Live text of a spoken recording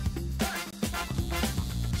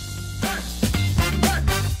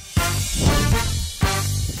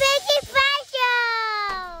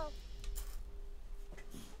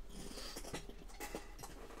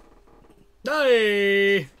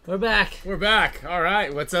We're back. We're back. All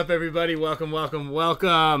right. What's up, everybody? Welcome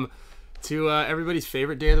to everybody's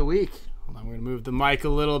favorite day of the week. Hold on. We're going to move the mic a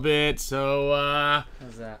little bit. So,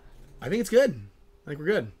 how's that? I think it's good. I think we're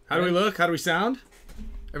good. How do we look? How do we sound?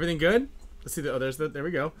 Everything good? Let's see. There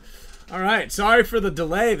we go. All right. Sorry for the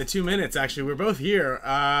delay, the 2 minutes, actually. We're both here.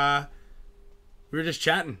 We were just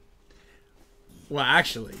chatting. Well,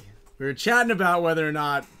 actually, we were chatting about whether or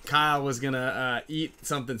not Kyle was going to eat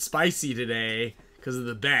something spicy today because of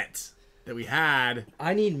the bet that we had.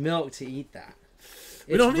 I need milk to eat that.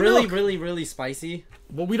 We don't need really, milk. really spicy.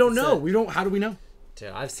 Well, we don't know. How do we know? Dude,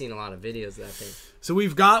 I've seen a lot of videos of that thing. So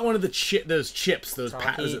we've got one of the those chips, the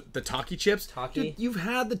Taki chips. Taki? Dude, you've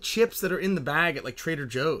had the chips that are in the bag at like Trader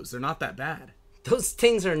Joe's. They're not that bad. Those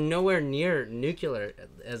things are nowhere near nuclear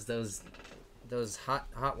as those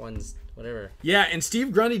hot ones, whatever. Yeah, and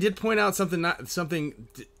Steve Grundy did point out something.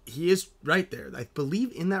 He is right there. I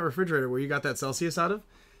believe in that refrigerator where you got that Celsius out of,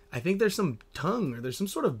 I think there's some tongue or there's some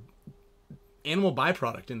sort of animal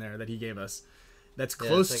byproduct in there that he gave us. That's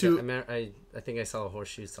close to. I think I saw a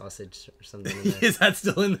horseshoe sausage or something in there. Is that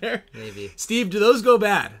still in there? Maybe. Steve, do those go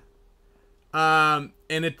bad? And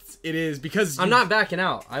it is because I'm not backing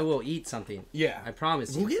out. I will eat something. Yeah, I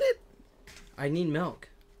promise you. We'll get it. I need milk.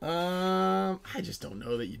 I just don't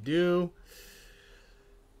know that you do.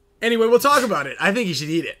 Anyway, we'll talk about it. I think you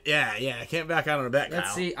should eat it. Yeah. I can't back out on a bet, Kyle.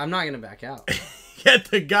 Let's see. I'm not gonna back out.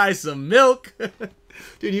 Get the guy some milk.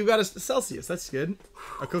 Dude, you got a Celsius. That's good.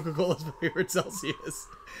 A Coca-Cola's favorite Celsius.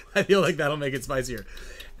 I feel like that'll make it spicier.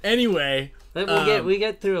 Anyway. We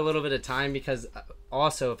get through a little bit of time because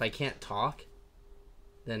also if I can't talk,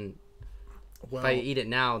 then if I eat it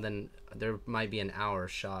now, then there might be an hour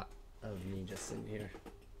shot of me just sitting here.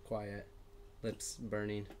 Quiet. Lips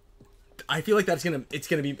burning. I feel like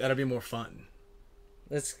that'll be more fun.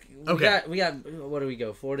 We got what do we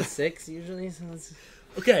go? 4 to 6 usually? So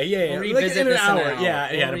okay, yeah. We'll revisit like in an hour.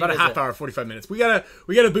 Yeah, about a half hour, 45 minutes. We gotta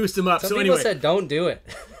boost him up. Some people said don't do it.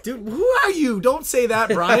 Dude, who are you? Don't say that,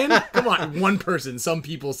 Brian. Come on, one person. Some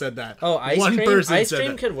people said that. Oh, ice one cream? Person ice said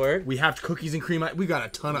cream that. Could work. We have cookies and cream. We got a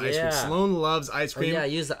ton of ice cream. Sloan loves ice cream. Oh, yeah,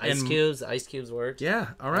 use the ice cubes. The ice cubes worked. Yeah,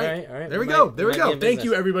 all right. There we go. Thank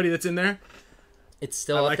you, everybody that's in there. It's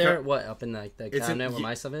still up there? What, up in the cabinet where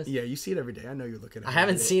my stuff is? Yeah, you see it every day. I know you're looking at it. I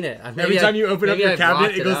haven't seen it. Every time you open up your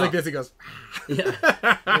cabinet, it goes like this. It goes... Yeah,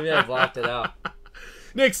 maybe I blocked it out.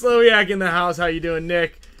 Nick Slowiak in the house. How you doing,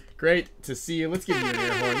 Nick? Great to see you. Let's give you an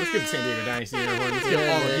air horn. Let's give San Diego Dynasty an air horn. Let's give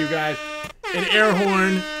all of you guys an air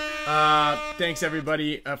horn. Thanks,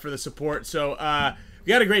 everybody, for the support. So we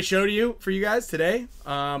got a great show for you guys today.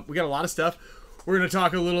 We got a lot of stuff. We're going to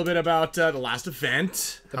talk a little bit about the last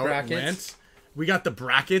event. The brackets. It went. We got the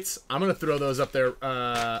brackets. I'm going to throw those up there.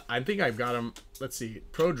 I think I've got them. Let's see.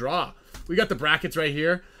 Pro Draw. We got the brackets right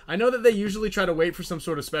here. I know that they usually try to wait for some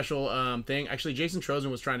sort of special thing. Actually, Jason Trozen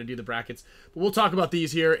was trying to do the brackets. But we'll talk about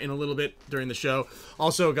these here in a little bit during the show.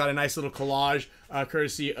 Also got a nice little collage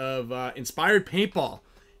courtesy of Inspired Paintball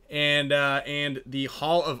and the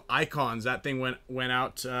Hall of Icons. That thing went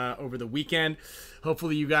out over the weekend.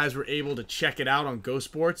 Hopefully you guys were able to check it out on Go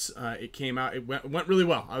Sports. It came out. It went really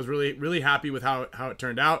well. I was really happy with how it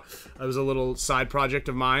turned out. It was a little side project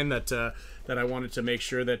of mine that I wanted to make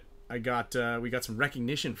sure that we got some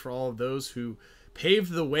recognition for all of those who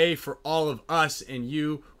paved the way for all of us and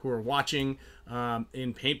you who are watching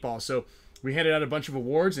in paintball. So we handed out a bunch of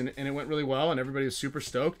awards and it went really well and everybody was super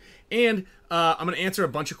stoked. And I'm going to answer a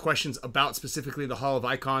bunch of questions about specifically the Hall of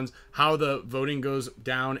Icons, how the voting goes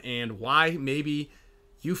down, and why maybe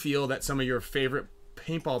you feel that some of your favorite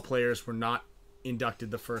paintball players were not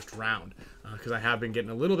inducted the first round. Because I have been getting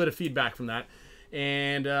a little bit of feedback from that.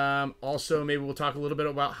 And also maybe we'll talk a little bit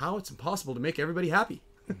about how it's impossible to make everybody happy.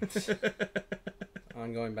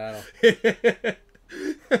 Ongoing battle.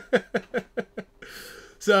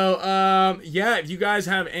 So, if you guys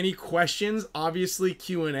have any questions, obviously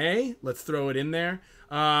Q&A, let's throw it in there.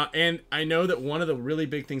 And I know that one of the really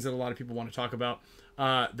big things that a lot of people want to talk about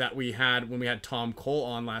that we had when we had Tom Cole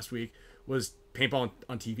on last week was paintball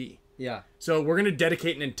on TV. Yeah. So we're going to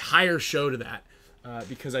dedicate an entire show to that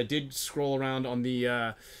because I did scroll around on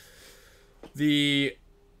the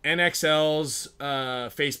NXL's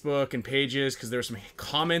Facebook and pages because there's some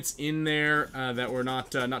comments in there that were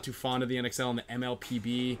not too fond of the NXL and the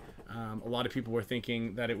MLPB. A lot of people were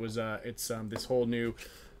thinking that it was it's this whole new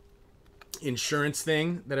insurance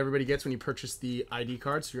thing that everybody gets when you purchase the ID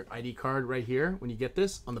card. So your ID card right here, when you get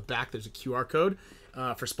this, on the back there's a QR code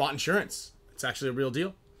for Spot Insurance. It's actually a real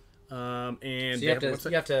deal. And so you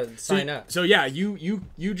have to sign up. So yeah, you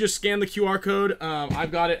just scan the QR code.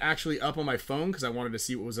 I've got it actually up on my phone because I wanted to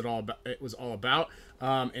see what it was all about.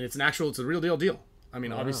 And it's a real deal. I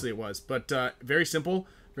mean, obviously it was, but very simple,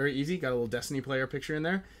 very easy. Got a little Destiny player picture in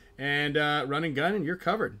there, and run and gun, and you're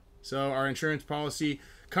covered. So our insurance policy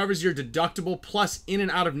covers your deductible plus in and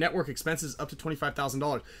out of network expenses up to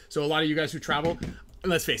 $25,000. So a lot of you guys who travel,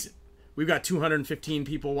 let's face it, we've got 215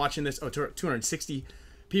 people watching this. 260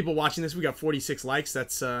 people watching this. We got 46 likes.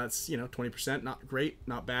 That's 20%. Not great,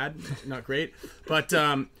 not bad, not great. But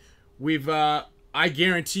I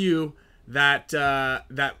guarantee you that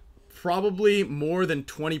that probably more than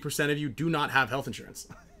 20% of you do not have health insurance.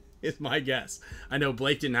 Is my guess. I know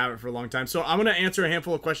Blake didn't have it for a long time. So I'm going to answer a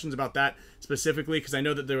handful of questions about that specifically because I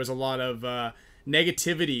know that there was a lot of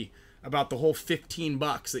negativity about the whole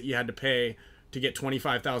 $15 that you had to pay to get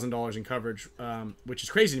 $25,000 in coverage, which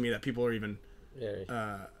is crazy to me that people are even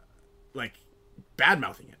like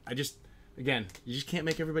bad-mouthing it. Again, you just can't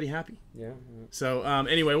make everybody happy. Yeah. So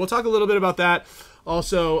anyway, we'll talk a little bit about that.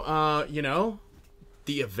 Also,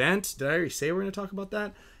 the event. Did I already say we're going to talk about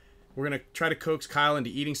that? We're going to try to coax Kyle into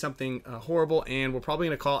eating something horrible, and we're probably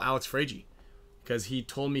going to call Alex Fragi because he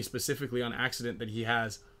told me specifically on accident that he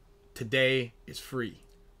has today is free.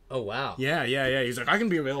 Oh, wow. Yeah. He's like, I can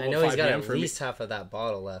be available I know at 5 he's got p.m. at least half of that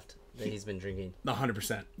bottle left that he's been drinking.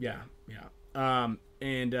 100%. Yeah.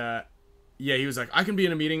 He was like, I can be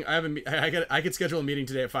in a meeting. I could schedule a meeting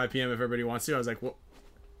today at 5 p.m. if everybody wants to. I was like, well,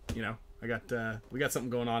 we got something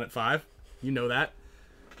going on at 5. You know that.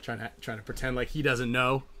 Trying to pretend like he doesn't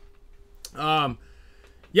know. So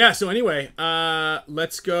anyway,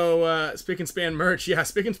 let's go Spick and Span merch. Yeah,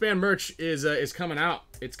 Spick and Span merch is coming out.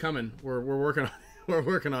 It's coming. We're working on it. We're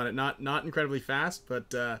working on it. Not incredibly fast,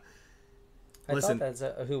 but listen. I thought that's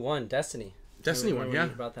who won Destiny. Destiny won, yeah.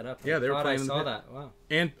 You brought that up. Yeah, they were playing. I saw that. Wow.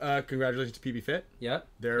 And congratulations to PB Fit. Yep.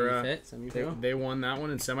 They're they won that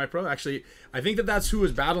one in semi-pro. Actually, I think that's who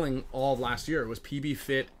was battling all of last year. It was PB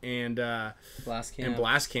Fit and Blast Camp. And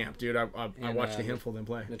Blast Camp, dude. I watched a handful of them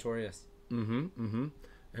play. Notorious. And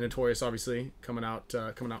Notorious obviously coming out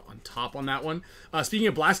on top on that one. Speaking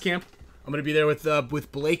of Blast Camp, I'm gonna be there with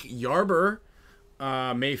Blake Yarber,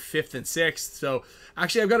 May 5th and 6th. So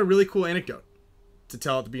actually, I've got a really cool anecdote to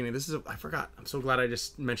tell at the beginning. I forgot. I'm so glad I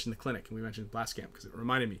just mentioned the clinic and we mentioned Blast Camp because it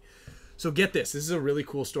reminded me. So get this. This is a really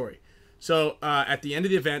cool story. So at the end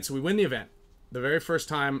of the event, so we win the event. The very first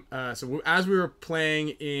time, as we were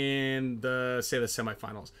playing in the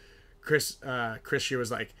semifinals, Chris here was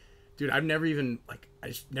like, dude, I've never even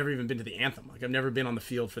been to the anthem. Like, I've never been on the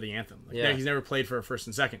field for the anthem. Like, he's never played for a first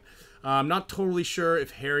and second. I'm not totally sure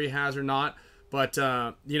if Harry has or not, but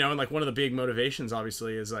and like one of the big motivations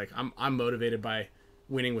obviously is like I'm motivated by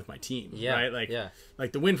winning with my team, right?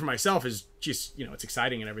 Like the win for myself is just, it's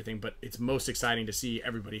exciting and everything, but it's most exciting to see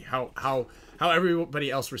everybody how everybody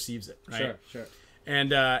else receives it, right? Sure.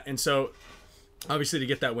 And so obviously to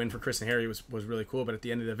get that win for Chris and Harry was really cool. But at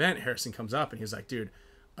the end of the event, Harrison comes up and he's like, dude,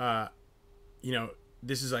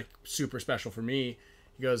 this is like super special for me.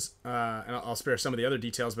 He goes, and I'll spare some of the other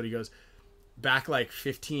details, but he goes, back like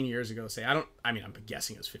 15 years ago, I'm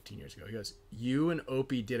guessing it was 15 years ago. He goes, you and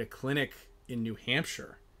Opie did a clinic in New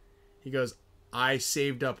Hampshire. He goes, I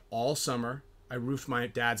saved up all summer. I roofed my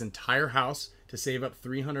dad's entire house to save up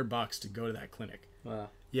 $300 to go to that clinic. Wow.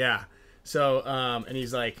 Yeah. So, and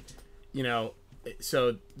he's like,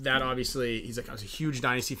 so that obviously, he's like, I was a huge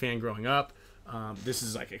Dynasty fan growing up. This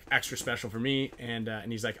is like extra special for me. And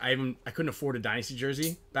he's like, I couldn't afford a Dynasty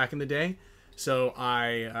jersey back in the day. So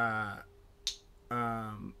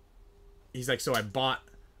he's like, so I bought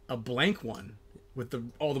a blank one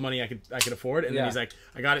with all the money I could afford. And then he's like,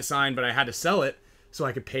 I got it signed, but I had to sell it so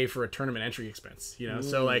I could pay for a tournament entry expense,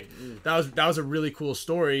 So like that was a really cool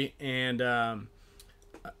story. And,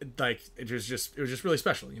 like it was just really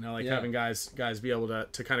special, having guys be able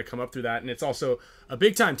to kind of come up through that. And it's also a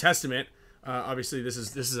big time testament. Obviously this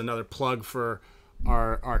is another plug for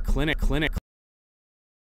our clinic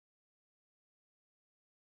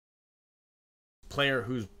player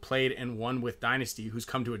who's played and won with Dynasty, who's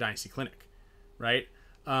come to a Dynasty clinic, right?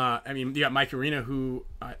 You got Mike Arena, who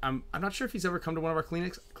I'm not sure if he's ever come to one of our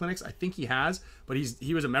clinics. I think he has, but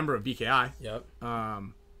he was a member of BKI. Yep.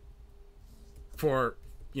 For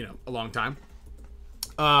a long time.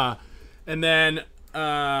 And then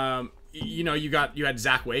you had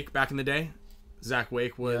Zach Wake back in the day. Zach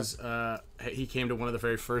Wake was he came to one of the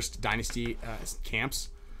very first Dynasty camps.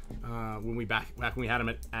 When we had him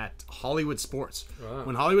at Hollywood Sports. Wow.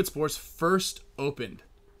 When Hollywood Sports first opened,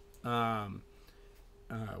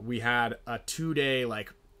 we had a 2-day,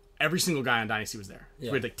 like every single guy on Dynasty was there.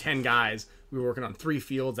 Yeah. We had like 10 guys. We were working on 3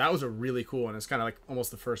 fields. That was a really cool one. It's kind of like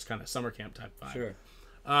almost the first kind of summer camp type vibe. Sure.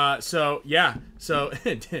 So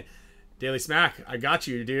Daily Smack, I got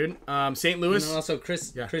you, dude. St. Louis. And also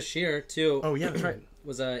Chris Shear too. Oh yeah, that's right.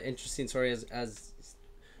 Was an interesting story as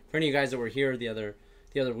for any of you guys that were here the other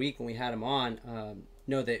week when we had him on.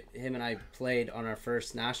 Know that him and I played on our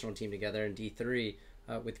first national team together in D3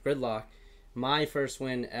 with Gridlock. My first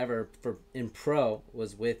win ever in pro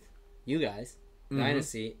was with you guys,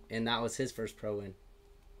 Dynasty, and that was his first pro win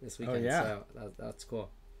this weekend. Oh, yeah. So that's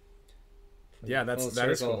cool. Yeah, that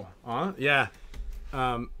is cool. Yeah.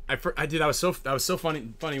 That was so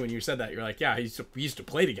funny when you said that. You're like, yeah, we used to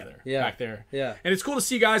play together back there. Yeah. And it's cool to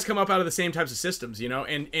see guys come up out of the same types of systems,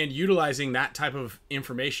 and utilizing that type of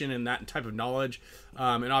information and that type of knowledge.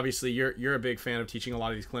 And obviously you're a big fan of teaching a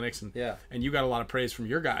lot of these clinics, and you got a lot of praise from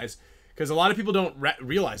your guys, because a lot of people don't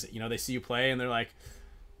realize it. They see you play and they're like,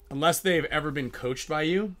 unless they've ever been coached by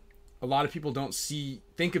you, a lot of people don't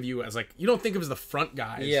think of you as like, you don't think of as the front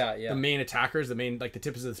guys, the main attackers, the main, like the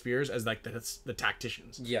tips of the spears, as like the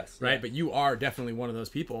tacticians. Yes. Right. Yeah. But you are definitely one of those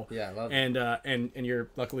people. Yeah. I love it. And you're,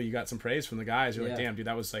 luckily you got some praise from the guys. You're like, damn, dude,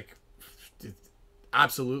 that was like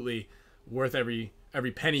absolutely worth every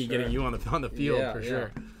penny getting you on the field for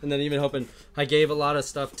sure. And then even hoping, I gave a lot of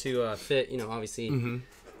stuff to Fit, obviously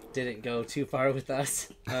didn't go too far with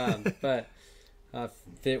us. But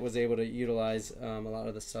Fit was able to utilize a lot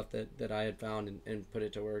of the stuff that I had found and put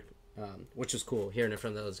it to work, which was cool hearing it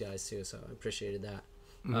from those guys too. So I appreciated that,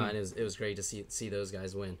 and it was great to see those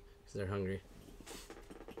guys win because they're hungry.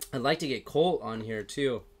 I'd like to get Colt on here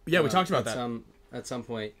too. Yeah, we talked about that at some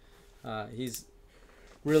point. He's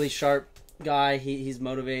really sharp guy. He's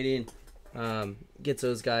motivating. Gets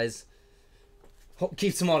those guys,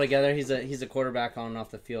 keeps them all together. He's a quarterback on and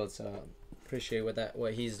off the field. So appreciate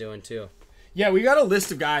what he's doing too. Yeah, we got a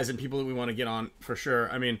list of guys and people that we want to get on for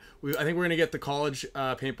sure. I mean, I think we're going to get the college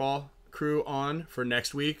paintball crew on for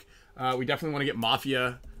next week. We definitely want to get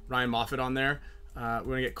Mafia, Ryan Moffitt on there. We're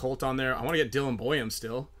going to get Colt on there. I want to get Dylan Boyum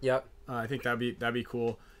still. Yep. I think that'd be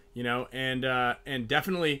cool, and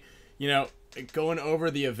definitely, going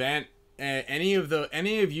over the event. Any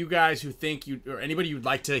of you guys who think or anybody you'd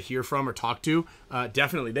like to hear from or talk to,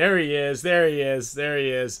 definitely. There he is.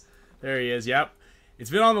 Yep. It's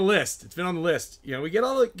been on the list. We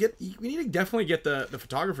need to definitely get the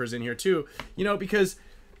photographers in here too, because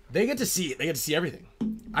they get to see it. They get to see everything.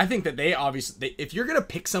 I think that if you're gonna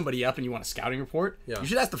pick somebody up and you want a scouting report, you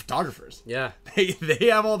should ask the photographers. Yeah. They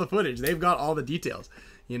have all the footage. They've got all the details.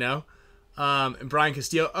 And Brian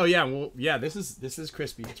Castillo. Oh yeah, well yeah. This is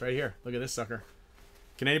crispy. It's right here. Look at this sucker.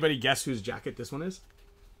 Can anybody guess whose jacket this one is?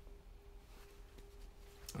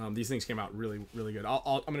 These things came out really, really good. I'm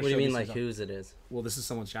gonna. What do you mean, like whose it is? Well, this is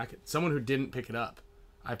someone's jacket. Someone who didn't pick it up.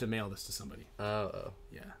 I have to mail this to somebody. Oh.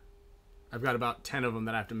 Yeah. I've got about 10 of them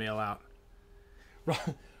that I have to mail out.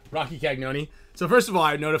 Rocky Cagnoni. So first of all,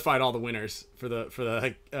 I notified all the winners for the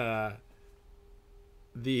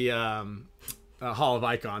Hall of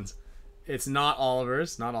Icons. It's not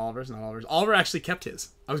Oliver's. Oliver actually kept his.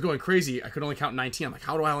 I was going crazy. I could only count 19. I'm like,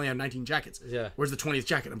 how do I only have 19 jackets? Yeah. Where's the 20th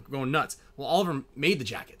jacket? I'm going nuts. Well, Oliver made the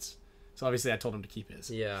jackets. So obviously I told him to keep his.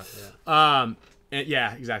 Yeah. And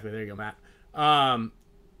yeah, exactly. There you go, Matt.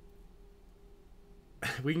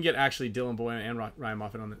 We can get actually Dylan Boyum and Ryan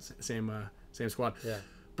Moffitt on the same squad. Yeah.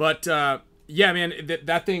 But yeah, man,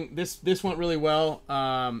 that thing this went really well.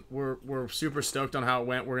 We're super stoked on how it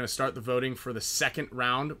went. We're gonna start the voting for the second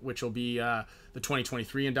round, which will be the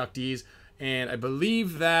 2023 inductees. And I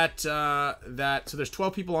believe that so there's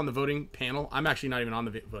 12 people on the voting panel. I'm actually not even on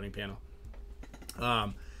the voting panel.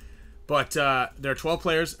 But there are 12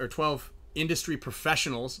 players or 12 industry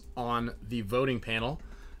professionals on the voting panel,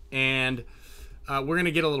 and we're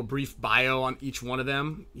gonna get a little brief bio on each one of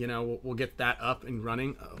them. We'll get that up and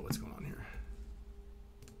running. Oh, what's going on here?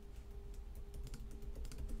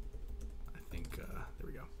 I think there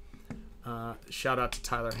we go. Shout out to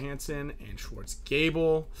Tyler Hansen and Schwartz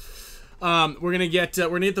Gable. We're gonna get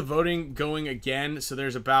the voting going again. So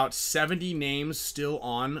there's about 70 names still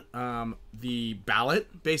on the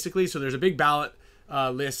ballot, basically. So there's a big ballot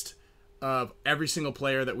list of every single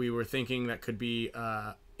player that we were thinking that could be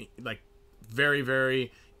like very,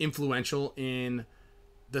 very influential in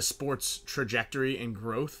the sport's trajectory and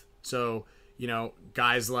growth. So,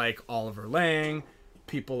 guys like Oliver Lang,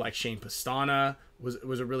 people like Shane Pastana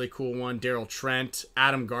was a really cool one. Daryl Trent,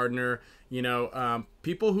 Adam Gardner,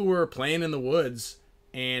 people who were playing in the woods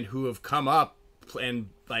and who have come up and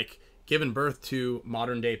like given birth to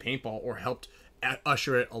modern day paintball or helped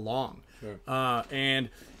usher it along. Sure. And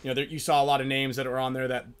you saw a lot of names that were on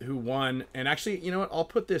there who won. And actually, you know what? I'll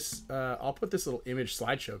put this little image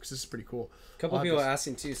slideshow because this is pretty cool. A couple people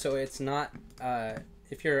asking too. So it's not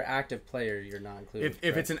If you're an active player, you're not included.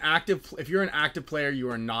 If it's if you're an active player,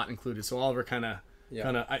 you are not included. So Oliver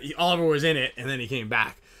Oliver was in it, and then he came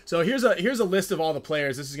back. So here's a list of all the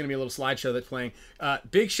players. This is going to be a little slideshow that's playing.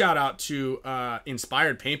 Big shout out to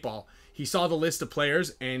Inspired Paintball. He saw the list of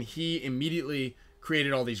players, and he immediately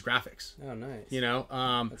created all these graphics. Oh, nice. You know,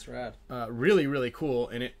 that's rad. Really, really cool,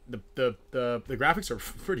 and the graphics are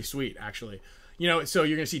pretty sweet, actually. You know, so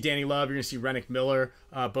you're going to see Danny Love, you're going to see Rennick Miller,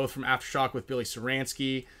 both from Aftershock with Billy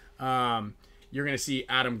Saransky. You're going to see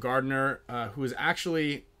Adam Gardner, who is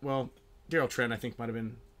actually, well, Daryl Trent, I think, might have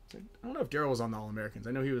been. I don't know if Daryl was on the All-Americans.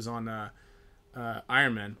 I know he was on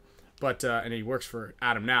Iron Man, but and he works for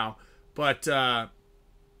Adam now. But I'll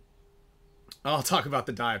talk about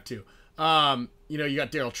the dive too. You know, you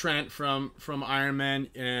got Daryl Trent from Iron Man,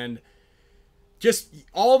 and just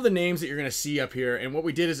all of the names that you're going to see up here. And what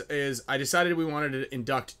we did is I decided we wanted to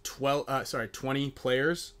induct 20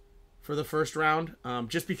 players for the first round,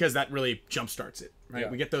 just because that really jumpstarts it,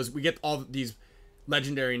 right? Yeah. We get all these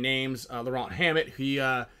legendary names. Laurent Hammett, he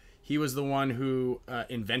was the one who not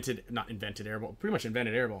invented airball, pretty much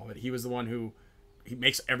invented airball, but he was the one who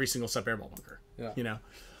makes every single SUP airball bunker. Yeah. You know,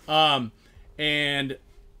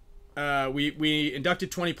 we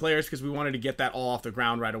inducted 20 players because we wanted to get that all off the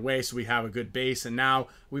ground right away, so we have a good base. And now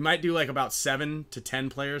we might do like about 5 to 10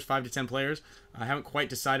 players. I haven't quite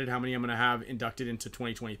decided how many I'm going to have inducted into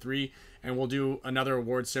 2023, and we'll do another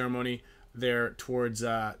award ceremony there towards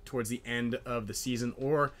the end of the season,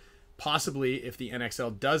 or possibly if the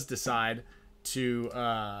NXL does decide to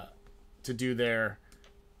do their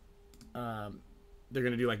they're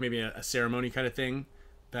going to do like maybe a ceremony kind of thing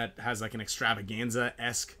that has like an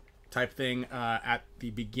extravaganza-esque type thing at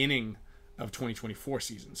the beginning of 2024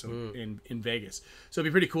 season, so in Vegas. So it'd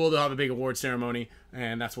be pretty cool. They'll have a big award ceremony,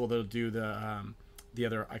 and that's where they'll do the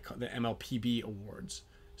MLPB awards.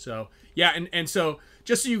 So yeah, and so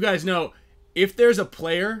just so you guys know, if there's a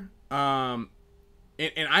player, and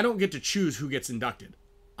I don't get to choose who gets inducted,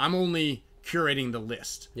 I'm only curating the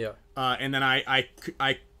list. Yeah. And then I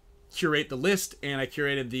curate the list, and I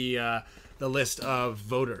curated the list of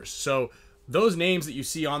voters. So those names that you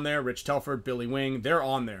see on there, Rich Telford, Billy Wing, they're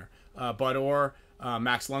on there. Bud Orr,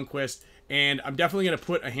 Max Lundquist, and I'm definitely going to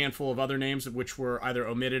put a handful of other names which were either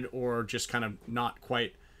omitted or just kind of not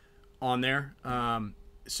quite on there.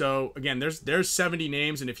 So again, there's 70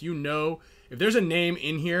 names, and if there's a name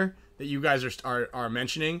in here that you guys are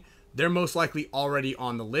mentioning, they're most likely already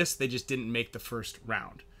on the list. They just didn't make the first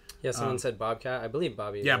round. Yeah, someone said Bobcat. I believe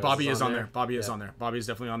Bobby. Yeah, Bobby is on there. Bobby is on there. Bobby is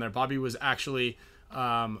definitely on there. Bobby was actually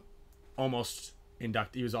almost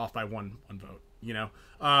inducted. He was off by one vote, you know.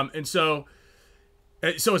 And so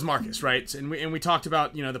is Marcus, right? And we talked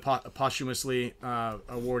about, you know, the posthumously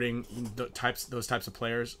awarding those types of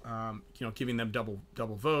players, you know, giving them double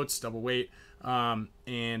votes, double weight, and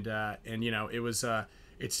you know, it was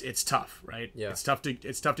it's tough, right? Yeah. It's tough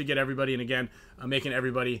to get everybody, and again, making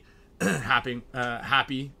everybody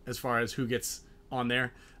happy as far as who gets on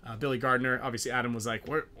there. Billy Gardner, obviously Adam was like,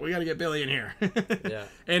 we got to get Billy in here. Yeah.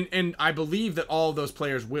 And I believe that all of those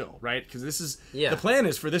players will, right? Because the plan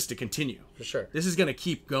is for this to continue. For sure. This is going to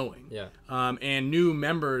keep going. Yeah. And new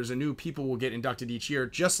members and new people will get inducted each year,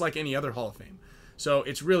 just like any other Hall of Fame. So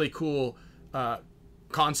it's really cool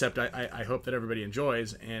concept. I hope that everybody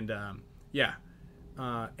enjoys. And yeah.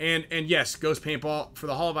 And yes, Ghost Paintball for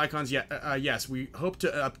the Hall of Icons. Yeah, yes, we hope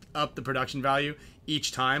to up the production value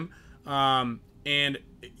each time. And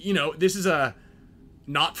you know, this is a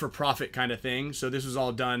not-for-profit kind of thing, so this was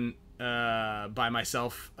all done by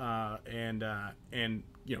myself, and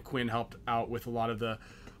you know, Quinn helped out with a lot of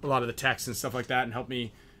the text and stuff like that, and helped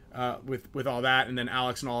me with all that. And then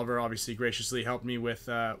Alex and Oliver obviously graciously helped me with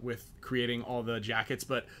creating all the jackets.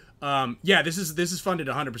 But yeah, this is funded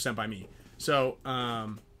 100% by me. So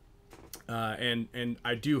and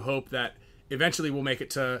I do hope that eventually we'll make it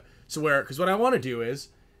to where, because what I want to do is,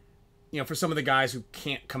 you know, for some of the guys who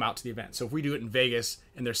can't come out to the event. So if we do it in Vegas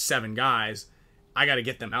and there's 7 guys, I got to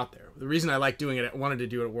get them out there. The reason I like doing it, I wanted to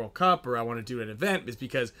do it at World Cup, or I want to do it at an event, is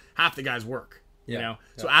because half the guys work. You know,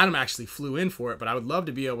 so Adam actually flew in for it, but I would love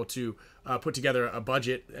to be able to put together a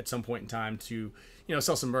budget at some point in time to, you know,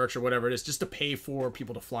 sell some merch or whatever it is, just to pay for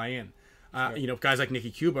people to fly in. You know, guys like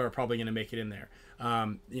Nicky Cuba are probably going to make it in there.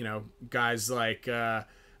 You know, guys like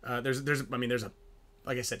there's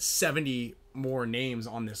like I said, 70 more names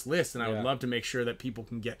on this list, and I would love to make sure that people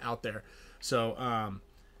can get out there. So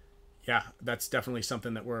yeah, that's definitely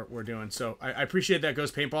something that we're doing. So I appreciate that,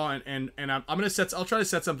 Ghost Paintball, and I'll try to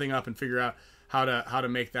set something up and figure out how to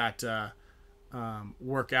make that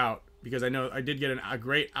work out, because I know I did get a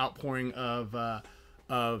great outpouring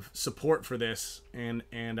of support for this, and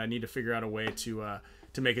I need to figure out a way to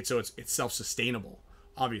to make it so it's self-sustainable,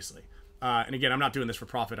 obviously. And again, I'm not doing this for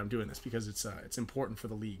profit. I'm doing this because it's important for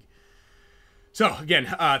the league. So again,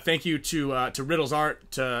 thank you to Riddle's Art,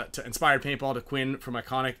 to Inspired Paintball, to Quinn from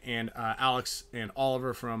Iconic, and Alex and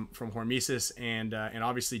Oliver from Hormesis, and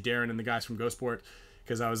obviously Darren and the guys from Ghostport,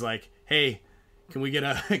 because I was like, hey, can we get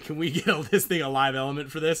this thing a live element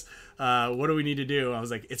for this? What do we need to do? I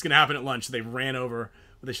was like, it's gonna happen at lunch. So they ran over,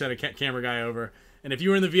 they sent a camera guy over, and if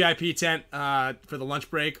you were in the VIP tent for the lunch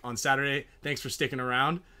break on Saturday, thanks for sticking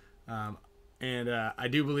around. And I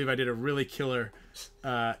do believe I did a really killer.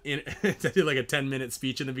 I did like a 10-minute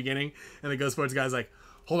speech in the beginning, and the Ghost Sports guy's like,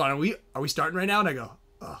 "Hold on, are we starting right now?" And I go,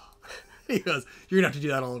 "Oh," he goes, "You're gonna have to do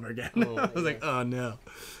that all over again." I was like, "Oh no,"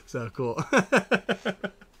 so cool.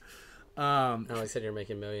 I said you're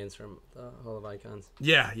making millions from the Hall of Icons.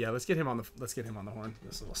 Yeah. Let's get him on the horn.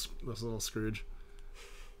 This little Scrooge.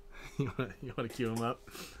 you want to cue him up?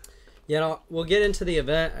 Yeah, we'll get into the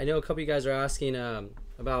event. I know a couple of you guys are asking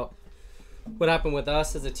about what happened with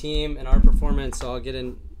us as a team and our performance, so I'll get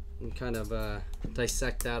in and kind of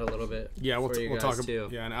dissect that a little bit. Yeah, we'll talk about too.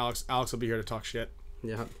 Yeah, and Alex will be here to talk shit.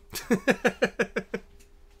 Yeah.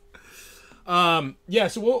 Yeah,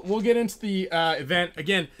 so we'll get into the event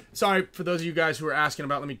again. Sorry for those of you guys who are asking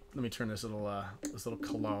about. Let me turn this little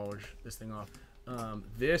collage, this thing off.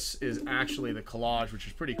 This is actually the collage, which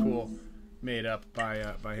is pretty cool, made up by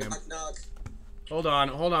him. Knock, knock. Hold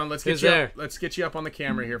on. Let's get let's get you up on the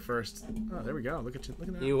camera here first. Oh, there we go. Look at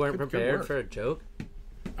that. You weren't prepared for a joke?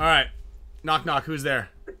 All right. Knock, knock. Who's there?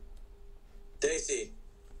 Daisy.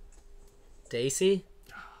 Daisy?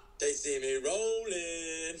 They see me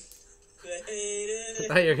rolling. I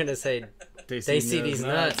thought you were going to say, they see these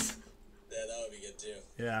nuts. Yeah, that would be good too.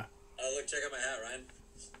 Yeah. Oh, look, check out my hat, Ryan.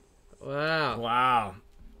 Wow.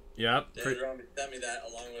 Yep. David sent me that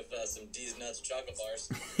along with some D's Nuts chocolate bars.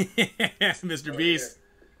 Mr. Beast.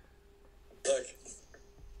 Look.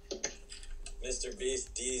 Mr.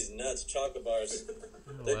 Beast D's Nuts chocolate bars.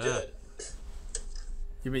 They're wow. good.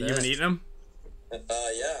 You been eating them? Yeah.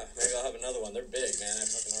 Maybe I'll have another one. They're big, man. I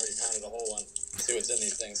fucking already pounded a whole one. See what's in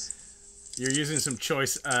these things. You're using some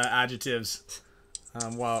choice adjectives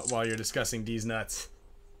while you're discussing D's Nuts.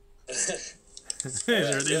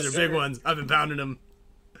 These are big ones. I've been pounding them.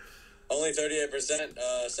 Only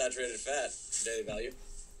 38% saturated fat daily value.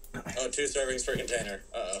 Oh, 2 servings per container.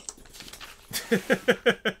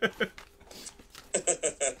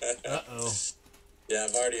 Uh-oh. Yeah,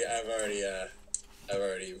 I've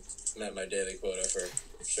already met my daily quota for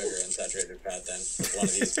sugar and saturated fat then with one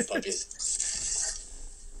of these puppies.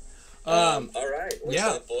 All right. What's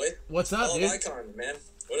up, boy? What's up, dude? Icon, man.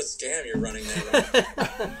 What a scam you're running there.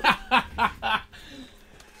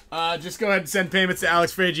 Just go ahead and send payments to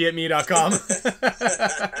alexfragy@me.com.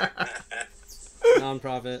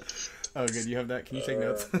 Non-profit. Oh, good. You have that? Can you take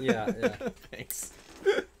notes? Yeah. Thanks.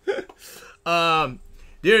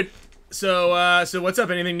 Dude. So what's up?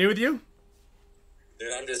 Anything new with you?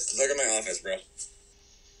 Dude, I'm just look at my office, bro.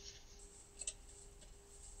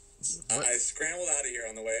 I scrambled out of here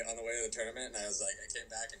on the way to the tournament, and I was like, I came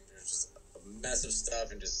back and there's just a mess of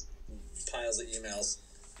stuff and just piles of emails.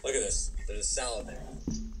 Look at this. There's a salad there.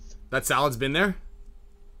 That salad's been there?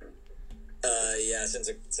 Yeah, since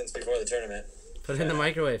before the tournament. Put it in the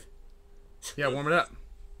microwave. Yeah, warm it up.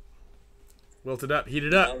 Wilt it up. Heat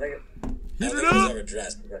it up. I don't think Heat it it was up. ever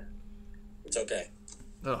dressed, but it's okay.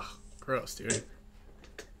 Ugh, gross, dude.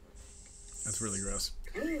 That's really gross.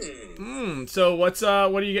 Mm. So what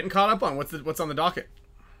are you getting caught up on? What's on the docket?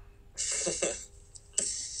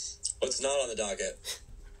 What's not on the docket?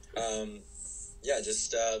 Yeah,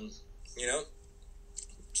 just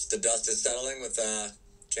just the dust is settling with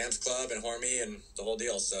Champs Club and Hormy and the whole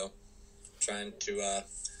deal. So trying to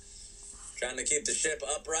keep the ship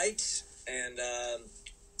upright and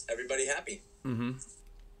everybody happy. Mm-hmm.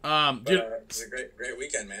 But, it was a great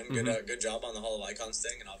weekend, man. Good job on the Hall of Icons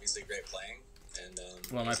thing, and obviously great playing. And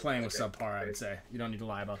well, my playing was subpar, I would say. You don't need to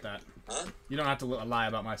lie about that. Huh? You don't have to lie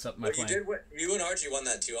about my playing. You and Archie won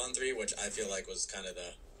that 2-on-3, which I feel like was kind of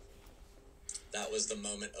that was the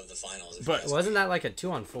moment of the finals. But wasn't that like a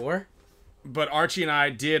 2-on-4? But Archie and I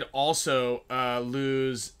did also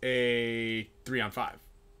lose a 3-on-5,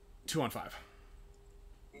 2-on-5.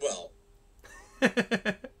 Well.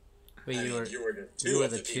 Wait, you were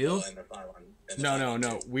the two? In the 5-on.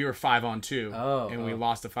 No. We were 5-on-2. Oh, and we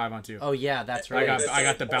lost a 5-on-2. Oh yeah, that's right. I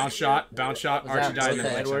got the bounce shot. Was Archie died in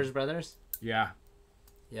the Edwards brothers. Yeah.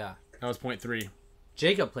 Yeah. That was .3.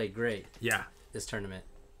 Jacob played great. Yeah. This tournament.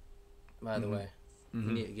 By the way,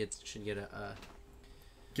 should get a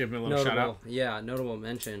give him a little shout out. Yeah, notable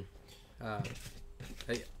mention. I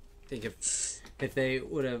think if they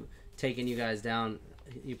would have taken you guys down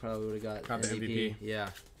he probably would have got the MVP. Yeah,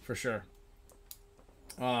 for sure.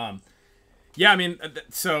 Yeah, I mean,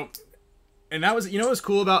 so, and that was, you know, what was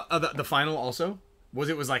cool about the final also was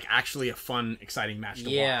it was like actually a fun, exciting match to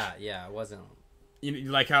watch. Yeah, it wasn't.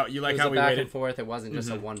 You like how we back waited and forth. It wasn't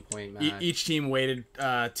just a 1-point match. Each team waited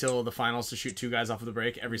till the finals to shoot 2 guys off of the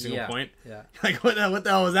break every single point. Yeah. Like what the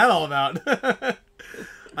hell was that all about?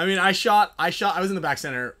 I mean, I was in the back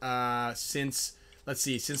center since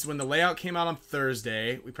when the layout came out on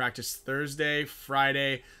Thursday. We practiced Thursday,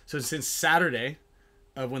 Friday. So since Saturday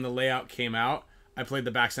of when the layout came out, I played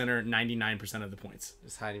the back center 99% of the points.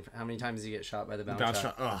 Just hiding. How many times did you get shot by the bounce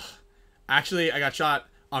shot? Ugh. Actually, I got shot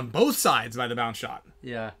on both sides by the bounce shot.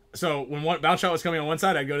 Yeah. So when one bounce shot was coming on one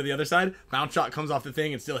side, I'd go to the other side. Bounce shot comes off the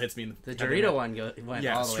thing and still hits me in the Dorito one went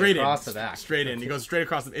all the straight way across in, the back. Straight in. It goes straight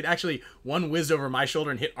across. It actually one whizzed over my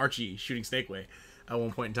shoulder and hit Archie shooting Snake Way at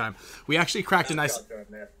one point in time. We actually cracked a nice.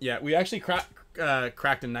 Yeah, we actually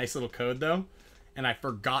cracked a nice little code though, and I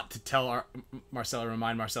forgot to tell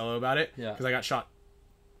remind Marcelo about it. Yeah. Because I got shot.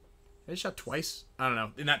 I shot twice. I don't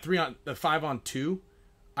know. In that 5-on-2,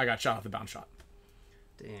 I got shot off the bounce shot.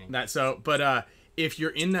 Dang. But if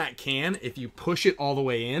you're in that can, if you push it all the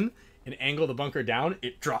way in and angle the bunker down,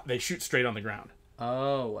 they shoot straight on the ground.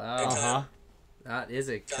 Oh wow. That is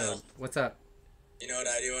a code. Kyle. What's up? You know what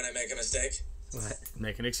I do when I make a mistake? What?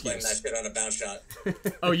 Make an Blame that excuse. shit on a bounce shot.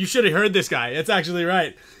 Oh, you should have heard this guy. That's actually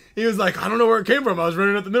right. He was like, I don't know where it came from. I was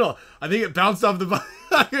running up the middle. I think it bounced off the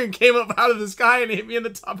bunker and came up out of the sky and hit me in the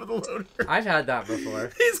top of the loader. I've had that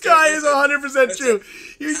before. This guy is 100% true.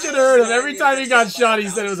 You should have heard him. Every time he got shot, he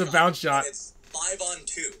said it was a bounce shot. It's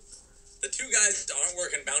 5-on-2. The 2 guys aren't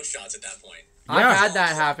working bounce shots at that point. I've had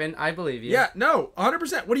that happen. I believe you. Yeah, no,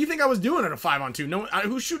 100%. What do you think I was doing at a 5-on-2? No,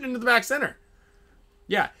 who's shooting into the back center?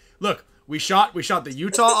 Yeah, look, we shot the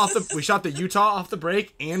Utah off the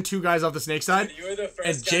break and 2 guys off the snake side. Dude, you were the first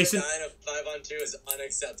and guy Jason, to die in a 5-on-2 is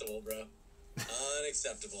unacceptable, bro.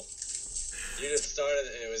 Unacceptable. You just started.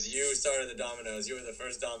 It was you started the dominoes. You were the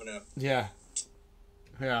first domino. Yeah,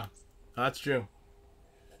 that's true.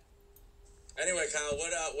 Anyway, Kyle,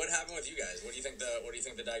 what happened with you guys? What do you think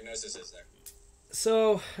the diagnosis is there?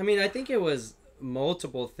 So, I mean, I think it was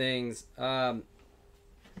multiple things.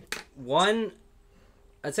 One,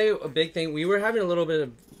 I'd say a big thing, we were having a little bit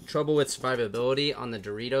of trouble with survivability on the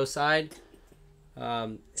Dorito side.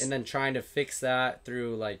 And then trying to fix that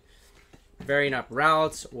through, like, varying up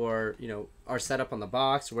routes or, you know, our setup on the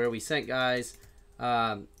box, where we sent guys.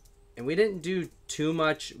 And we didn't do too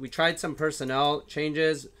much. We tried some personnel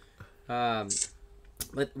changes. But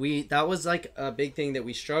that was, like, a big thing that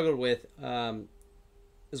we struggled with.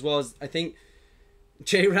 As well as, I think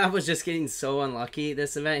J-Rab was just getting so unlucky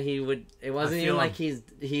this event. It wasn't even like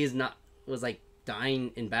he's not was like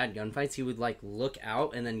dying in bad gunfights. He would like look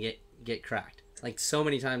out and then get cracked. Like so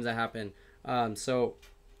many times that happened. So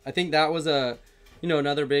I think that was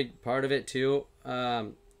another big part of it too.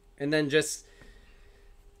 And then just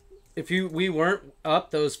we weren't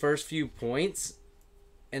up those first few points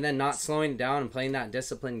and then not slowing down and playing that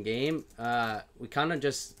disciplined game, we kind of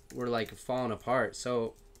just were like falling apart.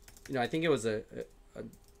 So, I think it was a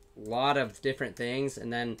lot of different things,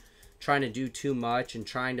 and then trying to do too much and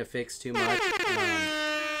trying to fix too much.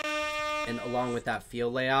 And along with that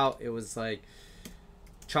field layout, it was like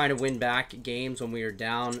trying to win back games when we were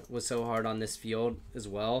down was so hard on this field as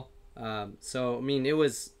well. So, I mean, it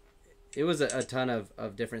was a ton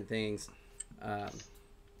of different things.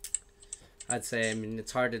 I'd say, I mean,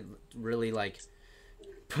 it's hard to really like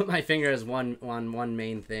put my finger as one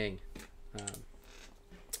main thing.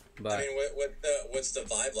 But I mean, what's the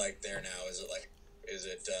vibe like there now? Is it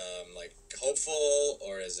like hopeful,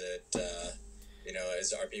 or is it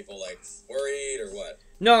are people like worried or what?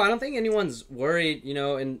 No, I don't think anyone's worried.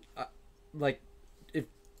 And like if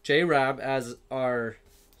J-Rab as our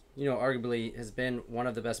arguably has been one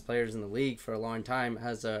of the best players in the league for a long time,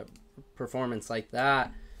 has a performance like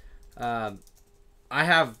that. I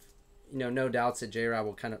have, no doubts that J-Rab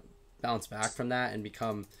will kind of bounce back from that and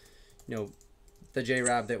become, the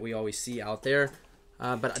J-Rab that we always see out there.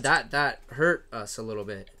 But that hurt us a little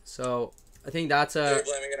bit. So I think that's You're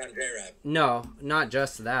blaming it on J-Rab. No, not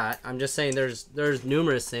just that. I'm just saying there's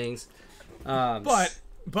numerous things. But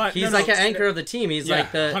he's like an anchor of the team. He's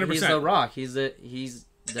like 100%. he's the rock. He's the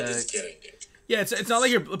I'm just kidding, dude. Yeah, it's not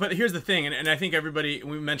like but here's the thing, and I think everybody,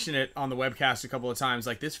 we mentioned it on the webcast a couple of times,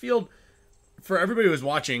 like this field, for everybody who was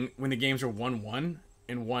watching, when the games are 1-1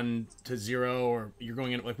 and 1-0, or you're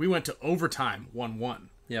going in, like we went to overtime 1-1.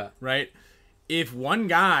 Yeah. Right? If one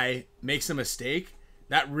guy makes a mistake,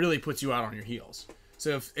 that really puts you out on your heels.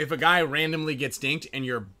 So if a guy randomly gets dinked and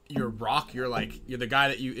you're rock, you're the guy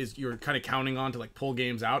that you're kind of counting on to like pull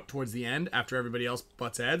games out towards the end after everybody else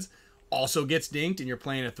butts heads, also gets dinked, and you're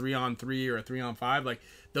playing a 3-on-3 or a 3-on-5, like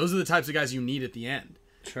those are the types of guys you need at the end.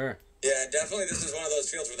 Sure. Yeah, definitely. This is one of those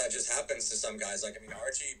fields where that just happens to some guys. Like, I mean,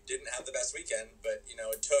 Archie didn't have the best weekend, but, you know,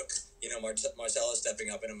 it took, you know, Marcelo stepping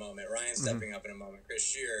up in a moment, Ryan stepping up in a moment, Chris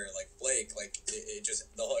Shearer, like Blake, like it just,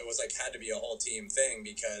 it was like had to be a whole team thing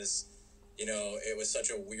because, you know, it was such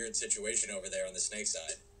a weird situation over there on the Snake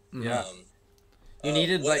side. Yeah. You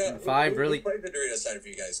needed like five really. Who played the Dorito side for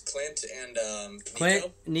you guys? Clint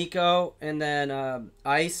and Nico, and then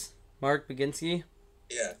Ice, Mark Baginski.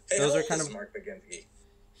 Yeah. Hey, those are kind of Mark Baginski.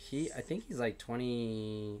 I think he's like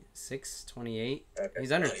 26, 28. Okay.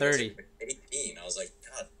 He's under 30. Like 18. I was like,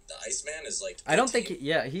 God, the Iceman is like 18. I don't think.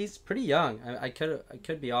 He's pretty young. I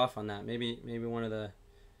could be off on that. Maybe one of the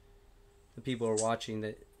people who are watching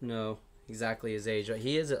that know exactly his age. But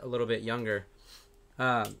he is a little bit younger.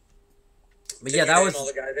 But Can yeah, you that name was. all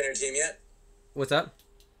the guys in your team yet? What's up?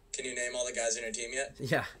 Can you name all the guys in your team yet?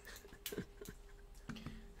 Yeah.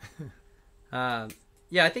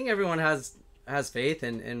 Yeah, I think everyone has faith,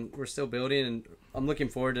 and we're still building, and I'm looking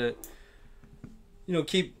forward to, you know,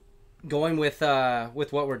 keep going with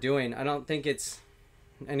what we're doing. I don't think it's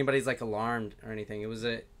anybody's like alarmed or anything. It was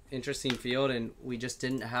an interesting field, and we just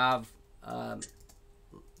didn't have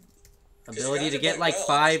ability to get like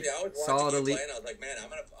five solid elite. I was like, man, I'm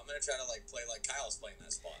gonna try to like play like Kyle's playing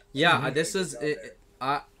that spot. Yeah, this was it.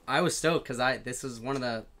 I was stoked because this was one of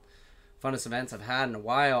the funnest events I've had in a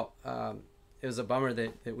while. It was a bummer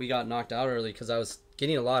that we got knocked out early because I was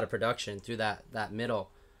getting a lot of production through that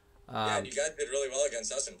middle. Yeah, and you guys did really well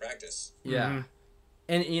against us in practice. Yeah. Mm-hmm.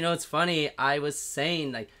 And, you know, it's funny. I was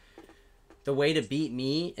saying, like, the way to beat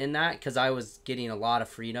me in that, because I was getting a lot of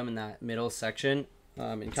freedom in that middle section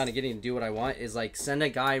and kind of getting to do what I want, is, like, send a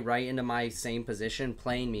guy right into my same position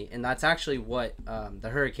playing me. And that's actually what the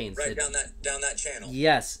Hurricanes did. Right down that channel.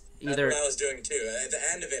 Yes. That's what I was doing too. At the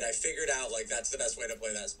end of it, I figured out like that's the best way to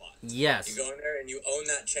play that spot. Yes. You go in there and you own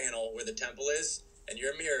that channel where the temple is and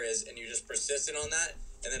your mirror is, and you just persistent on that,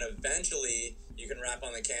 and then eventually you can wrap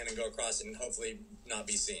on the can and go across and hopefully not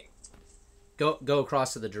be seen. Go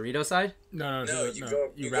across to the Dorito side? No.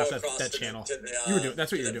 You wrap that channel. You were doing.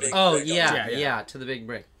 That's what you were doing. Oh yeah, to the big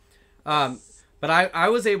brick. But I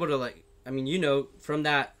was able to, like, I mean, you know, from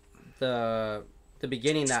that the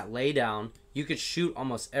beginning, that lay down, you could shoot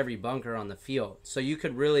almost every bunker on the field. So you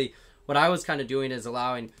could really, what I was kind of doing is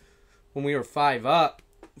allowing, when we were 4 up,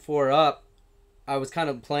 I was kind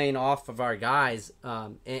of playing off of our guys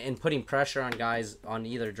and putting pressure on guys on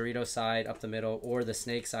either Dorito side up the middle or the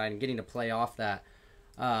Snake side and getting to play off that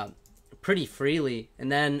pretty freely.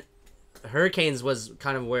 And then Hurricanes was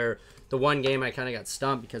kind of where the one game I kind of got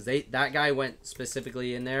stumped because that guy went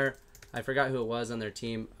specifically in there. I forgot who it was on their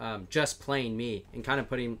team, just playing me and kind of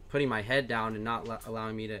putting my head down and not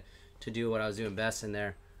allowing me to do what I was doing best in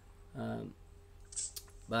there.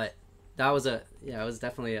 But that was it was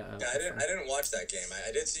definitely a I didn't watch that game.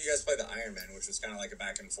 I did see you guys play the Ironman, which was kind of like a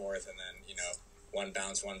back and forth, and then, you know, one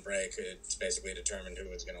bounce, one break. It's basically determined who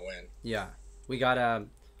was going to win. Yeah, we got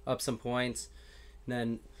up some points, and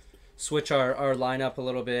then switch our lineup a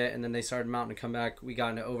little bit, and then they started mounting a comeback. We got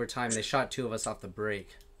into overtime. They shot 2 of us off the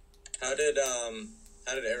break. How did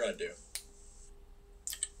A-Rod do?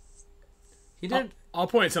 He did. I'll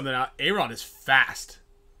point something out. A-Rod is fast.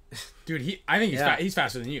 Dude, I think he's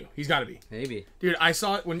faster than you. He's got to be. Maybe. Dude, I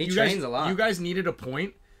saw it when he trains a lot. You guys needed a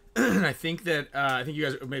point. I think you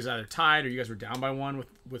guys maybe either tied or you guys were down by 1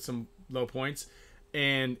 with some low points,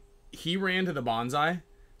 and he ran to the bonsai,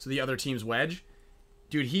 so the other team's wedge.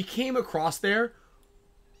 Dude, he came across there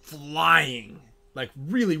flying, like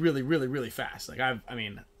really, really, really, really fast. Like I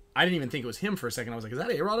didn't even think it was him for a second. I was like, is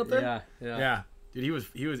that A-Rod up there? Yeah. Dude, he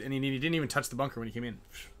was, and he didn't even touch the bunker when he came in.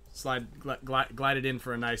 Glided in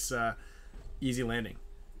for a nice, easy landing.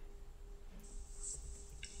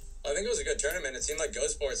 I think it was a good tournament. It seemed like Go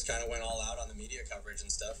Sports kind of went all out on the media coverage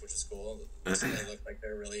and stuff, which is cool. They looked like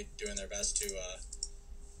they're really doing their best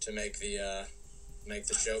to make the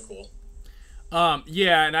show cool.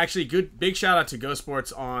 Yeah, and actually, big shout out to Go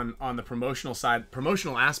Sports on the promotional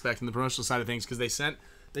aspect and the promotional side of things, because they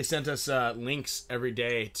sent us links every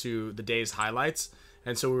day to the day's highlights,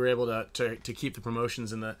 and so we were able to keep the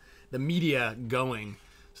promotions and the media going.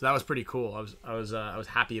 So that was pretty cool. I was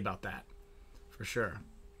happy about that, for sure.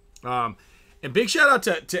 And big shout out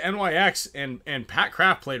to NYX and Pat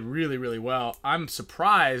Kraft played really, really well. I'm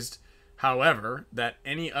surprised, however, that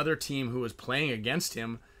any other team who was playing against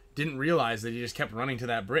him didn't realize that he just kept running to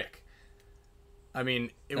that brick. I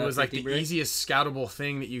mean, it was like the easiest scoutable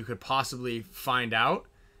thing that you could possibly find out.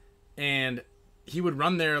 And he would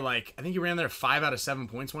run there like, I think he ran there 5 out of 7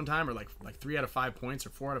 points one time, or like 3 out of 5 points, or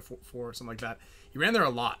 4 out of 4, something like that. He ran there a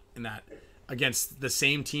lot in that against the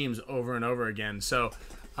same teams over and over again. So,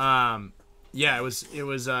 yeah, it was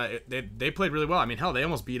they played really well. I mean, hell, they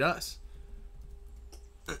almost beat us.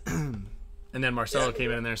 And then Marcelo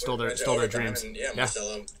came in there and stole their dreams. And,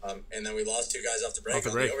 Marcelo. And then we lost 2 guys off the break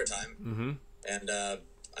on the overtime. Mm-hmm. And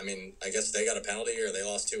I mean, I guess they got a penalty, or they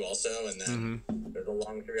lost 2 also. And then there's a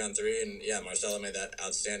long 3-on-3, and yeah, Marcelo made that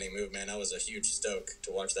outstanding move. Man, that was a huge stoke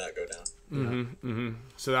to watch that go down. Mm-hmm. Mm-hmm.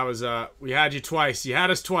 So that was we had you twice. You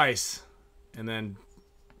had us twice, and then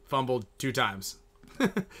fumbled 2 times.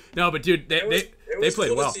 No, but dude, they played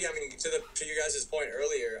cool well. To see, I mean, to you guys' point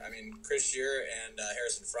earlier, I mean, Chris Shearer and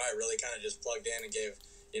Harrison Fry really kind of just plugged in and gave,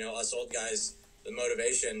 us old guys the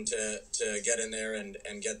motivation to get in there and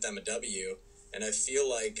get them a W. And I feel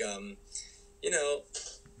like, I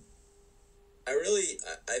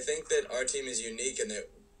think that our team is unique in that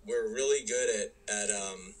we're really good at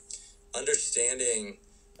understanding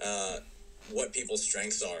what people's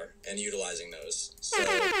strengths are and utilizing those. So I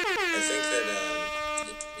think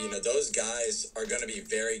that those guys are going to be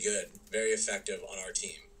very good, very effective on our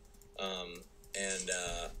team. I'm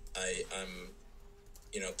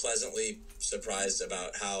pleasantly surprised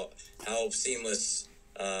about how seamless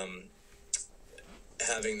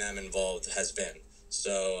having them involved has been.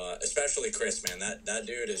 So especially Chris, man, that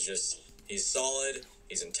dude is just, he's solid,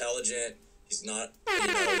 he's intelligent, he's not, he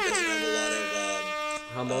doesn't have a lot of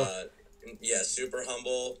humble. Super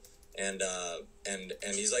humble. And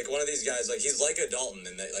he's like one of these guys, like he's like a Dalton,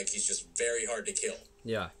 and like he's just very hard to kill.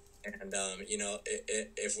 Yeah. And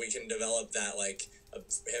if we can develop that, like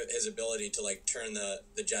his ability to like turn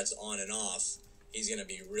the Jets on and off, he's gonna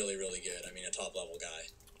be really, really good. I mean, a top level guy.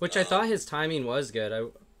 Which I thought his timing was good. I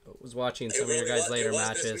was watching some of your guys' later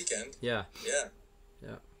matches. This weekend. Yeah.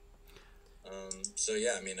 So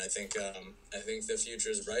yeah, I mean, I think the future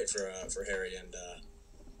is bright for Harry and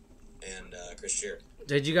Chris Shearer.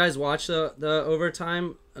 Did you guys watch the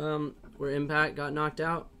overtime where Impact got knocked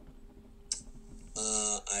out?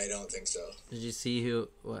 I don't think so. Did you see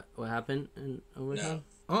what happened in overtime?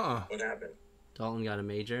 No. What happened? Dalton got a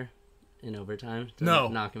major in overtime to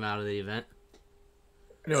knock him out of the event.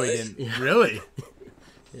 No, he didn't. Yeah. Really?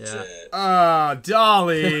 Yeah. Oh,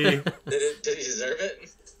 Dolly. Did he deserve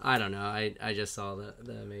it? I don't know. I just saw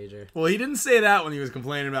the major. Well, he didn't say that when he was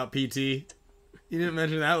complaining about PT. He didn't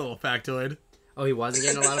mention that little factoid. Oh, he wasn't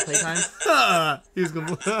getting a lot of playtime? He was Wait,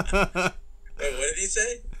 what did he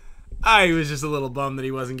say? He was just a little bummed that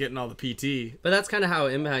he wasn't getting all the PT. But that's kind of how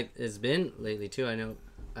Impact has been lately, too.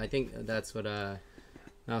 I think that's what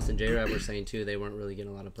Mouse and J-Rab were saying, too. They weren't really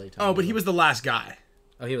getting a lot of playtime. Oh, but he was the last guy.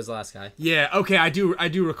 Oh, he was the last guy? Yeah, okay, I do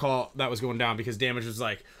recall that was going down because Damage was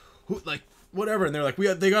like, whatever, and they're like,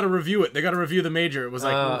 they got to review it. They got to review the major. It was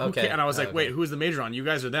like, okay. And I was like, wait, who's the major on? You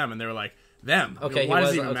guys or them? And they were like, them. Okay, why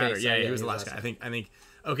does it even matter? So yeah, he was the last guy. I think.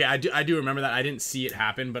 Okay, I do remember that. I didn't see it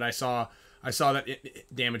happen, but I saw that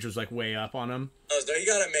Damage was like way up on him. Oh, so he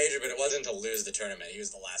got a major, but it wasn't to lose the tournament. He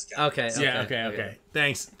was the last guy. Okay. Yeah. Okay.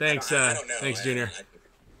 Thanks. I don't know, thanks, Junior.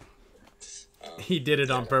 He did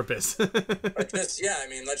it on purpose. Let's just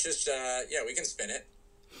we can spin it.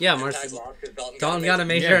 Yeah, Dalton got a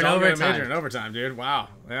major in overtime. Got a major in overtime, dude. Wow.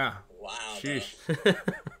 Yeah. Wow. Sheesh.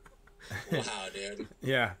 Wow, dude.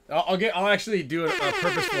 Yeah, I'll actually do a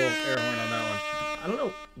purposeful air horn on that one. I don't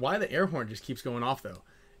know why the air horn just keeps going off though.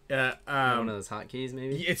 One of those hotkeys,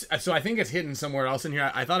 maybe. So I think it's hidden somewhere else in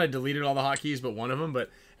here. I thought I deleted all the hotkeys, but one of them. But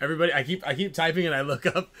everybody, I keep typing and I look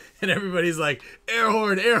up and everybody's like air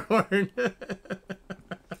horn, air horn.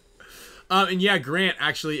 And yeah, Grant,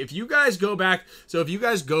 actually, if you guys go back,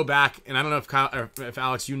 and I don't know if Kyle or if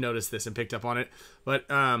Alex, you noticed this and picked up on it, but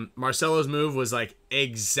Marcelo's move was like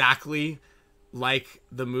exactly like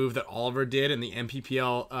the move that Oliver did in the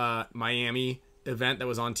MPPL Miami event that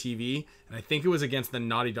was on TV, and I think it was against the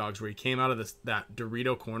Naughty Dogs where he came out of that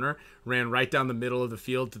Dorito corner, ran right down the middle of the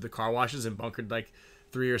field to the car washes and bunkered like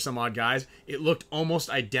 3 or some odd guys. It looked almost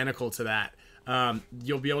identical to that.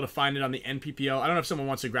 You'll be able to find it on the NPPL. I don't know if someone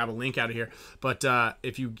wants to grab a link out of here, but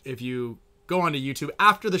if you go onto YouTube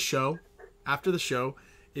after the show,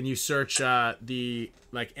 and you search the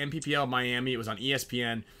like NPPL Miami, it was on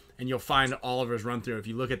ESPN, and you'll find Oliver's run through. If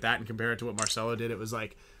you look at that and compare it to what Marcelo did, it was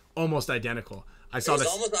like almost identical. Almost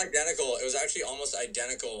identical. It was actually almost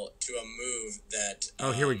identical to a move that.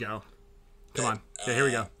 Oh, here we go. Come on. Okay, here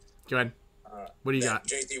we go. Go ahead. What do you got?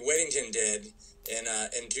 JC Whittington did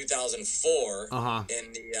in 2004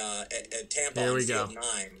 in the at Tampa on Field 9.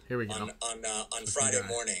 Here we go. On Friday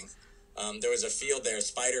morning. There was a field there,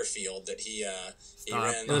 Spider Field, that he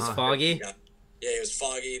ran. It was foggy. Yeah, it was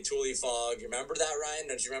foggy, Thule fog. You remember that, Ryan?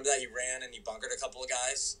 Don't you remember that? He ran and he bunkered a couple of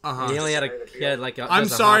guys. He only had like a. I'm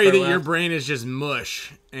sorry that your brain is just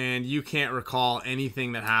mush and you can't recall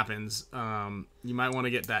anything that happens. You might want to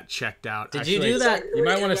get that checked out. Did you do that? You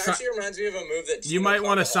might want to. Actually, reminds me of a move that you might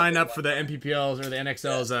want to sign up for the MPPLs or the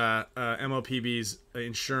NXL's MLPB's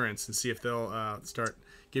insurance and see if they'll start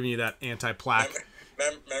giving you that anti-plaque.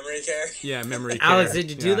 Memory care. Yeah, memory care. Alex, did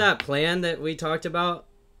you do that plan that we talked about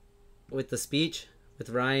with the speech with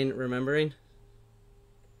Ryan remembering?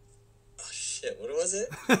 Oh shit! What was it?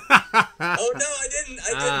 Oh no, I didn't.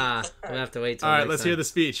 We'll have to wait till. All right, next let's time. hear the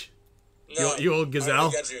speech. No, you old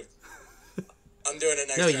gazelle. I'm doing it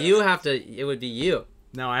next No, time. you have to. It would be you.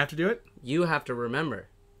 No, I have to do it? You have to remember.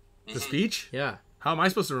 The speech? Yeah. How am I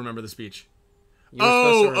supposed to remember the speech? You were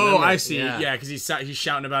supposed to remember I it. see. Yeah, because he's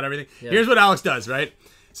shouting about everything. Yeah. Here's what Alex does, right?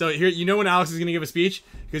 So here, you know when Alex is going to give a speech?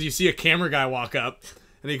 Because you see a camera guy walk up,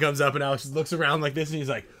 and he comes up, and Alex looks around like this, and he's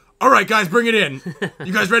like, all right, guys, bring it in.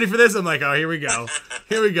 You guys ready for this? I'm like, oh, here we go.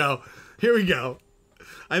 Here we go. Here we go.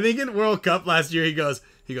 I think in World Cup last year, he goes,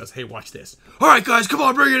 hey, watch this. All right, guys, come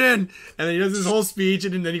on, bring it in. And then he does his whole speech,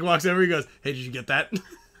 and then he walks over, he goes, hey, did you get that?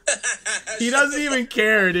 He doesn't even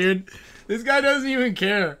care, dude. This guy doesn't even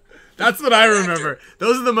care. That's what I remember.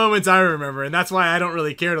 Those are the moments I remember, and that's why I don't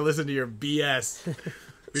really care to listen to your BS.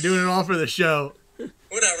 You're doing it all for the show.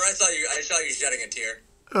 Whatever. I saw you shedding a tear.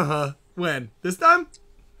 Uh-huh. When? This time?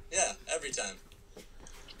 Yeah, every time.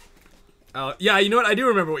 Yeah, you know what? I do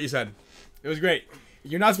remember what you said. It was great.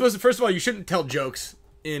 You're not supposed to. First of all, you shouldn't tell jokes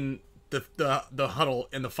in the huddle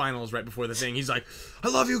in the finals right before the thing. He's like, I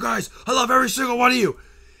love you guys. I love every single one of you.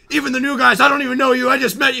 Even the new guys. I don't even know you. I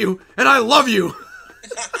just met you, and I love you.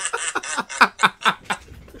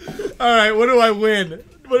 All right, what do I win?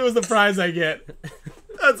 What was the prize I get?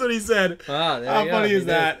 That's what he said. Wow, how funny is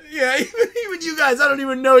that? Yeah, even you guys. I don't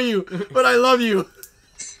even know you, but I love you.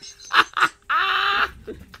 I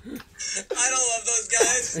don't love those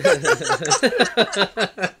guys.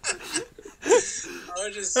 I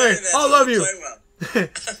was just saying that. I love you. Well.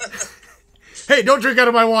 Hey, don't drink out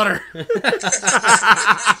of my water.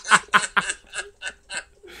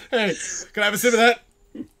 Hey, can I have a sip of that?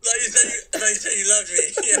 You said you loved me.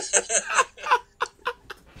 Yeah.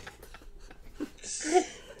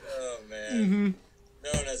 Oh man. Mm-hmm. No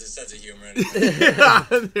one has a sense of humor anymore. Yeah,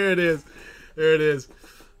 there it is. There it is.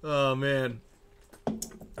 Oh man.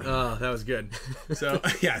 Oh, that was good. So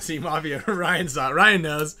yeah, see, Mafia. Ryan saw it. Ryan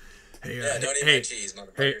knows. Hey, don't eat my cheese,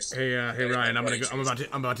 motherfuckers. Hey, Ryan. I'm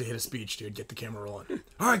about to hit a speech, dude. Get the camera rolling.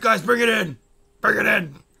 All right, guys, bring it in. Bring it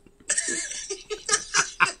in.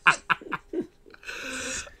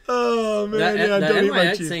 Oh man, that don't eat my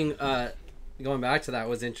NYX cheese. thing, going back to that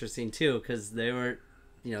was interesting too, because they were,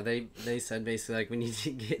 they said basically like we need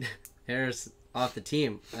to get Harris off the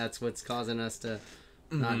team. That's what's causing us to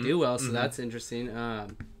not do well. So that's interesting.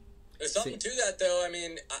 There's something to that, though. I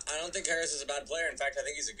mean, I don't think Harris is a bad player. In fact, I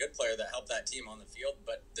think he's a good player that helped that team on the field.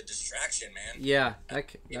 But the distraction, man. Yeah.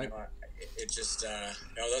 It just,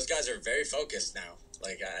 those guys are very focused now.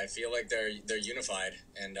 Like, I feel like they're unified,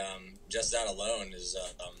 and just that alone is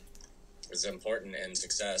important in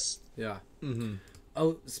success. Yeah. Mm-hmm.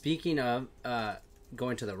 Oh, speaking of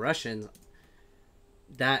going to the Russians,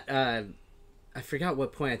 that I forgot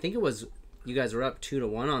what point. I think it was you guys were up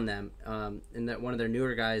 2-1 on them, and that one of their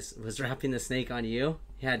newer guys was wrapping the snake on you.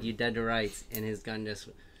 He had you dead to rights, and his gun just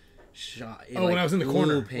shot. When I was in the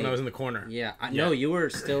corner. When I was in the corner. Yeah. No, you were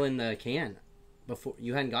still in the can before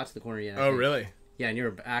you hadn't got to the corner yet. Oh, really? Yeah, and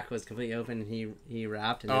your back was completely open, and he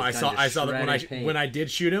wrapped. And I saw that when I did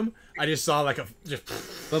shoot him. I just saw like a just.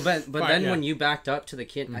 But then when you backed up to the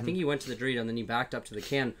can, I think you went to the Dorito, and then you backed up to the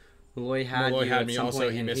can. Malloy had me some also.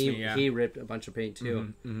 Point, he missed me. Yeah. He ripped a bunch of paint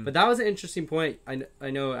too. But that was an interesting point.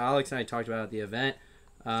 I know Alex and I talked about at the event,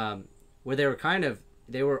 where they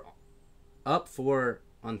were up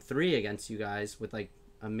 4-on-3 against you guys with like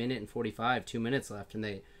 1:45, 2 minutes left, and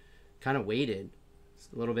they kind of waited. It's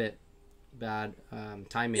a little bit bad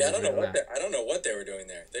timing. Yeah, I don't know what they were doing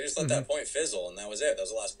there. They just let that point fizzle, and that was it. That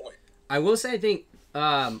was the last point. I will say, I think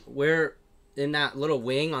we're in that little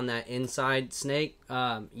wing on that inside snake.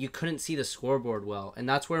 You couldn't see the scoreboard well, and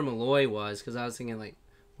that's where Malloy was, because I was thinking like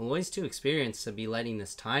Malloy's too experienced to be letting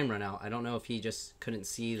this time run out. I don't know if he just couldn't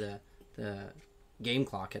see the game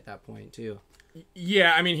clock at that point too.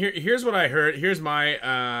 Yeah, I mean, here's what I heard. Here's my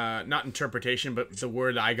not interpretation, but the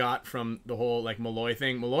word I got from the whole like Malloy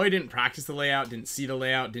thing. Malloy didn't practice the layout, didn't see the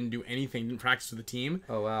layout, didn't do anything, didn't practice with the team.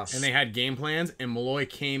 Oh wow! And they had game plans, and Malloy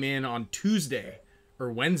came in on Tuesday or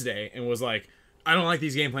Wednesday and was like, I don't like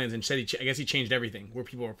these game plans, and said I guess he changed everything where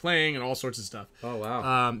people were playing and all sorts of stuff. Oh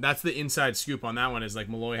wow. That's the inside scoop on that one. Is like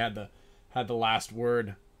Malloy had the last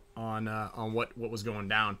word on what was going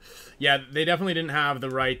down. Yeah, they definitely didn't have the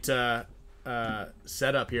right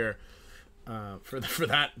setup here for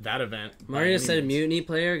that event. Mario said a mutiny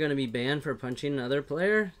player going to be banned for punching another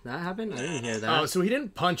player. That happened? I didn't hear that. Oh, so he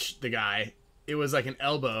didn't punch the guy. It was like an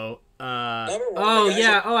elbow. Oh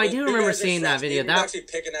yeah. Oh, I do remember seeing that video. That actually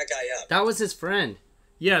picking that guy up. That was his friend.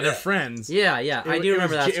 Yeah, they're friends. Yeah. I do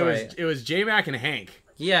remember that story. It was J-Mac and Hank.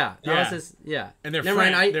 Yeah, that was his. Yeah, and they're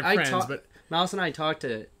friends. They're friends, but Mouse and I talked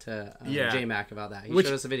to J-Mac about that. He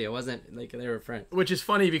showed us a video. It wasn't like they were friends. Which is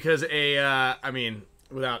funny because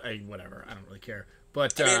without a whatever, I don't really care.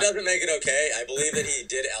 But it doesn't make it okay. I believe that he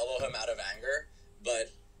did elbow him out of anger,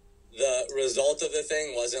 but the result of the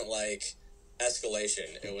thing wasn't like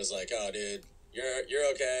escalation. It was like, oh, dude,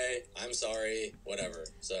 you're okay. I'm sorry. Whatever.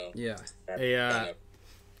 So yeah,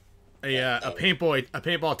 a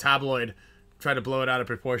paintball tabloid tried to blow it out of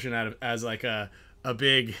proportion as like a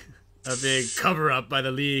big cover up by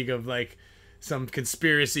the league of like some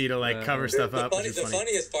conspiracy to like cover stuff up. The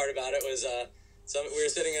funniest part about it was we were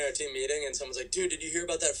sitting in our team meeting and someone's like, dude, did you hear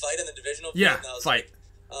about that fight in the divisional? Yeah, and I was fight.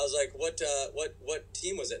 I was like, what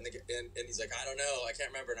team was it? And he's like, I don't know, I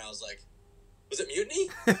can't remember. And I was like, was it Mutiny?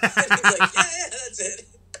 And he's like, yeah, that's it.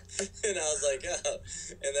 And I was like, oh.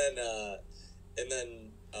 And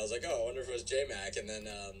then I was like, oh, I wonder if it was J-Mac. And then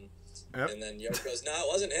and then Yoke goes, no, it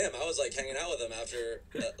wasn't him. I was like hanging out with him after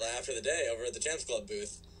the day over at the Champs Club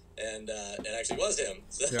booth, and it actually was him.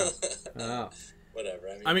 So whatever.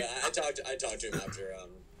 I mean, I talked to him after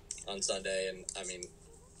on Sunday, and I mean,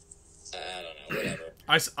 I don't know, whatever.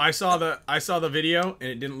 I saw the video and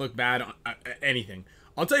it didn't look bad on anything.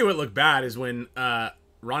 I'll tell you what looked bad is when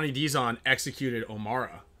Ronnie Dizon executed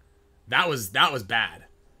O'Mara. That was bad.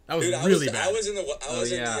 That was really bad. I was in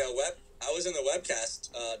the webcast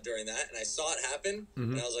during that, and I saw it happen,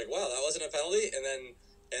 and I was like, wow, that wasn't a penalty.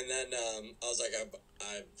 And then I was like, I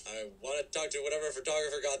want to talk to whatever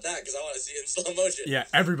photographer got that because I want to see it in slow motion. Yeah,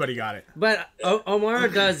 everybody got it. But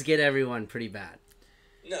O'Mara does get everyone pretty bad.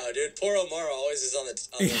 No, dude, poor O'Mara always is on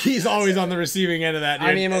the He's always on the receiving end of that, dude.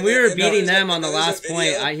 I mean, when we were beating them on the last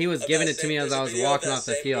point, he was giving it to me as I was walking off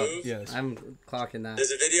the field. Yes. I'm clocking that.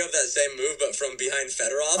 There's a video of that same move, but from behind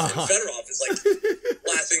Fedorov, and Fedorov is like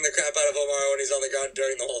blasting the crap out of O'Mara when he's on the ground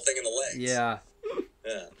during the whole thing in the legs.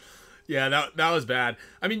 Yeah. Yeah, that was bad.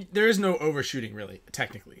 I mean, there is no overshooting really,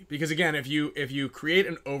 technically, because again, if you create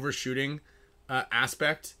an overshooting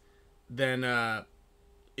aspect, then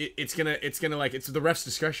it's gonna like it's the ref's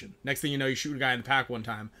discretion. Next thing you know, you shoot a guy in the pack one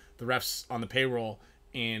time, the ref's on the payroll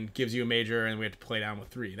and gives you a major, and we have to play down with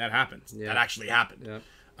 3. That happens. Yeah. That actually happened.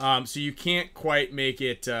 Yeah. So you can't quite make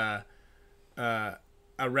it a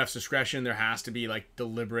ref's discretion. There has to be like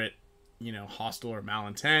deliberate, hostile or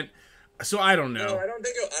malintent. So I don't know. No, I don't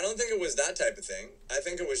think it was that type of thing. I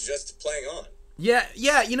think it was just playing on. Yeah.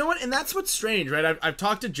 You know what? And that's what's strange, right? I've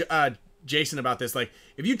talked to Jason about this. Like,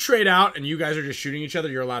 if you trade out and you guys are just shooting each other,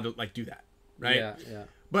 you're allowed to like do that, right? Yeah.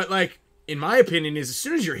 But like, in my opinion, is as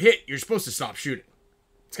soon as you're hit, you're supposed to stop shooting.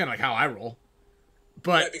 It's kind of like how I roll.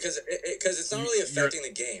 But right, because it's not really affecting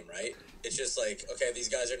the game, right? It's just like, okay, these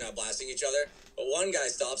guys are now blasting each other, but one guy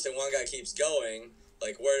stops and one guy keeps going.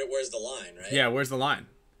 Like, where's the line, right? Yeah, where's the line?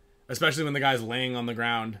 Especially when the guy's laying on the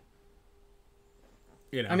ground.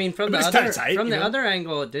 I mean, from the other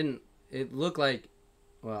angle, it looked like,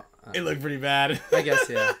 well, it looked pretty bad. I guess,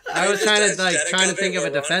 yeah. I was trying to think of a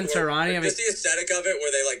defense for Ronnie. Just the aesthetic of it,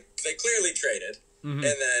 where they clearly traded, and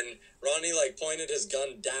then Ronnie pointed his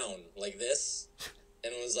gun down like this,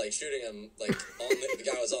 and was shooting him the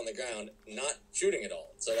guy was on the ground, not shooting at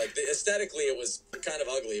all. So aesthetically, it was kind of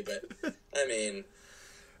ugly, but I mean,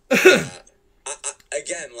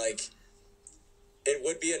 again, it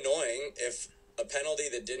would be annoying if a penalty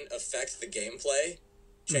that didn't affect the gameplay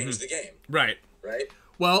changed the game. Right. Right.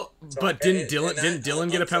 Well, but didn't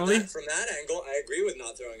Dylan get a penalty? From that angle, I agree with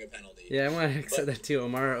not throwing a penalty. Yeah, I want to say that too.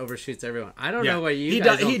 O'Mara overshoots everyone. I don't know what you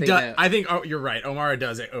guys don't think that. I think you're right. O'Mara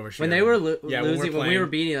does overshoot. When they were losing, when we were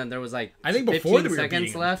beating them, there was I think 15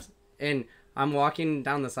 seconds left, and I'm walking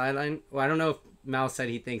down the sideline. Well, I don't know if Mouse said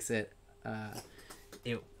he thinks that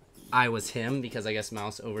I was him because I guess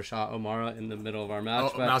Mouse overshot O'Mara in the middle of our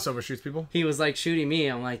match. Oh, Mouse overshoots people? He was shooting me.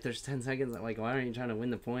 I'm like, there's 10 seconds. Why aren't you trying to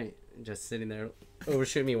win the point? Just sitting there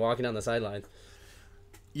overshooting me walking down the sideline.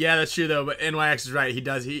 Yeah, that's true though. But NYX is right. He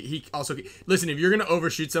does. He also listen. If you're gonna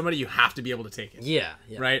overshoot somebody, you have to be able to take it. Yeah.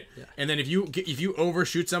 Right. Yeah. And then if you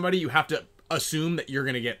overshoot somebody, you have to assume that you're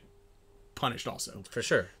gonna get punished also. For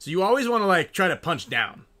sure. So you always want to try to punch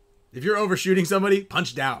down. If you're overshooting somebody,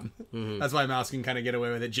 punch down. That's why Mouse can kind of get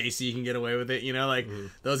away with it. JC can get away with it. You know, like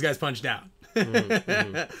those guys punch down.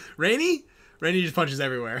 Rainey just punches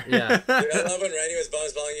everywhere. Yeah. Dude, I love when Randy was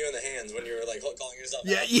bonus balling you in the hands when you were like calling yourself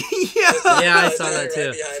out. Yeah, I saw that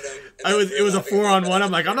too. It was a 4-on-1.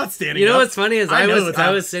 I'm like, I'm not standing up. You know what's funny is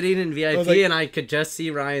I was sitting in VIP like, and I could just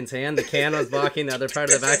see Ryan's hand. The can was blocking the other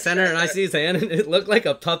part of the back center, and I see his hand and it looked like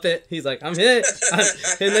a puppet. He's like, I'm hit.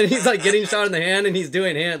 And then he's like getting shot in the hand and he's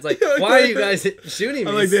doing hands. Like, why are you guys shooting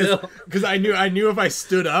me like still? Because I knew if I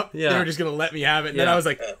stood up, Yeah. they were just gonna let me have it. And then Yeah. I was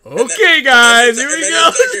like, okay, guys, here we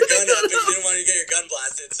go. You didn't want to get your gun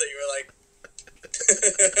blasted, so you were like.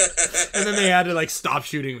 And then they had to like stop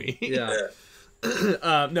shooting me. Yeah.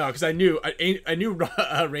 No, because I knew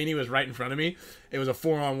Rainey was right in front of me. It was a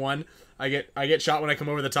 4-on-1. I get shot when I come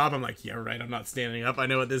over the top. I'm like, yeah, right. I'm not standing up. I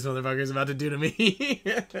know what this motherfucker is about to do to me.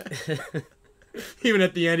 Even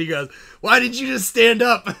at the end, he goes, "Why did you just stand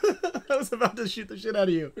up?" I was about to shoot the shit out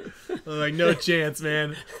of you. I'm like, no chance,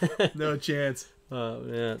 man. No chance. Oh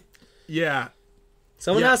man. Yeah.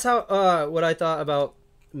 Someone asked what I thought about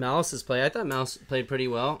Mouse's play. I thought Mouse played pretty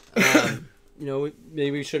well. You know,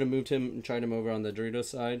 maybe we should have moved him and tried him over on the Dorito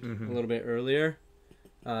side a little bit earlier.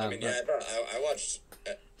 I mean, yeah, I watched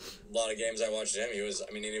a lot of games. I watched him. He was,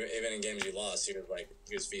 I mean, even in games you lost, he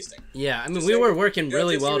was feasting. Yeah, I mean, we were working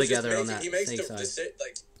really well together on that. He makes snake side.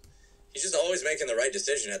 He's just always making the right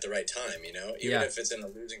decision at the right time. You know, even if it's in a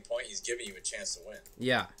losing point, he's giving you a chance to win.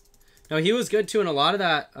 Yeah, no, he was good too, and a lot of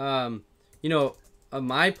that, you know, of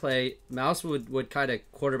my play, Mouse would kind of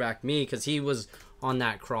quarterback me because he was on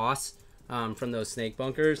that cross from those snake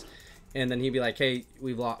bunkers, and then he'd be like, "Hey,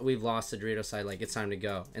 we've lost the Dorito side. Like, it's time to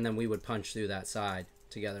go." And then we would punch through that side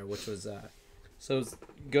together, which was so it was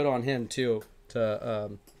good on him too to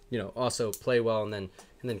you know, also play well and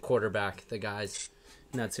then quarterback the guys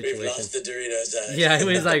in that situation. We lost the Dorito side. Yeah, he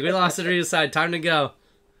was like, "We lost the Dorito side. Time to go."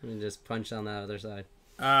 And just punch on that other side.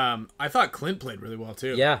 I thought Clint played really well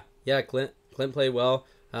too. Yeah, Clint played well.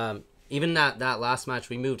 Even that last match,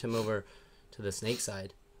 we moved him over to the snake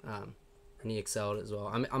side, and he excelled as well.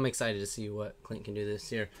 I'm excited to see what Clint can do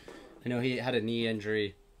this year. I know he had a knee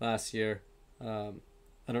injury last year.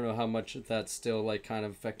 I don't know how much that's still like kind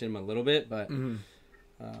of affected him a little bit, but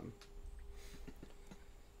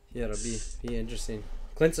yeah, it'll be interesting.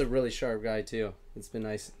 Clint's a really sharp guy too. It's been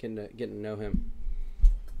nice getting to know him.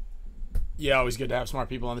 Yeah, always good to have smart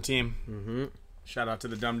people on the team. Mm-hmm. Shout out to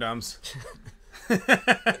the dum-dums.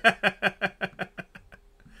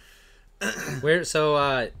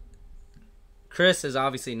 Chris is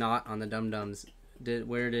obviously not on the dum-dums.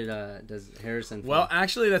 Does Harrison fall? Well,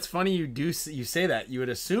 actually, that's funny you say that. You would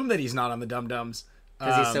assume that he's not on the dum-dums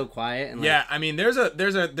because he's so quiet. And yeah, I mean, there's a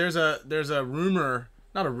rumor,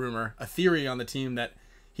 not a rumor, a theory on the team that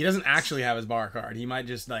he doesn't actually have his bar card. He might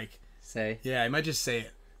just say. Yeah, he might just say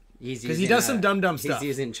it. Because he does some dumb stuff.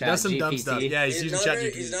 He's using chat. He does some dumb stuff. Yeah, he's using chat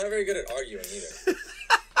GPT. He's not very good at arguing either.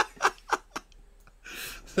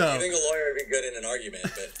 So, I think a lawyer would be good in an argument,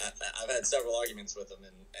 but I've had several arguments with him,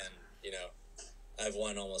 and you know, I've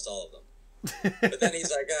won almost all of them. But then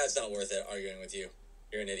he's like, it's not worth it arguing with you.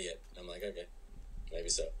 You're an idiot. I'm like, okay, maybe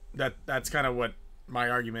so. That's kind of what my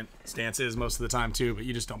argument stance is most of the time too, but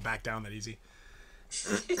you just don't back down that easy.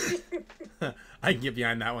 I can get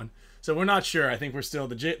behind that one. So we're not sure. I think we're still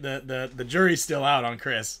the jury's still out on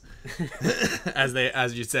Chris, as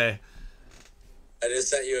you say. I just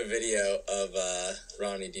sent you a video of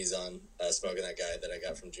Ronnie Dizon smoking that guy that I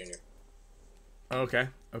got from Junior. Okay.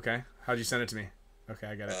 How'd you send it to me? Okay,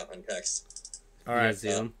 I got it. On text. All right.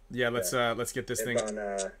 Yeah, let's get this thing. It's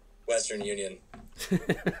on Western Union.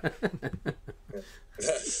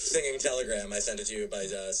 Singing Telegram. I sent it to you by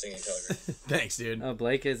Singing Telegram. Thanks, dude. Oh,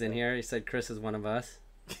 Blake is in here. He said Chris is one of us.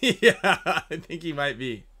 Yeah, I think he might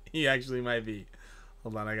be. He actually might be.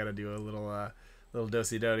 Hold on, I gotta do a little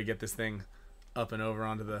do-si-do to get this thing up and over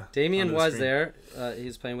onto the. Damien was there.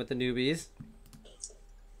 He's playing with the newbies.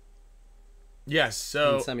 Yes,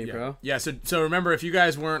 so semi-pro. Yeah, so remember, if you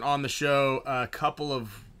guys weren't on the show a couple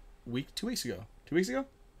of 2 weeks ago. 2 weeks ago?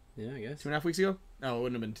 Yeah, I guess. 2.5 weeks ago? No, it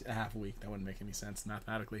wouldn't have been a half a week. That wouldn't make any sense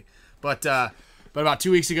mathematically. But about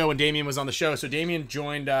 2 weeks ago when Damien was on the show, so Damien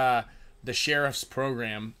joined the sheriff's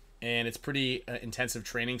program, and it's pretty intensive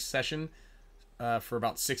training session for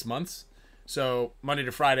about 6 months. So Monday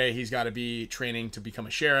to Friday, he's got to be training to become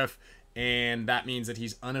a sheriff, and that means that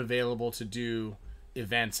he's unavailable to do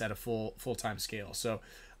events at a full-time scale. So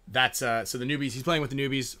that's so the newbies. He's playing with the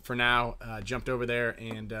newbies for now. Jumped over there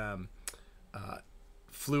and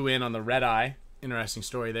flew in on the red eye. Interesting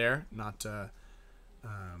story there.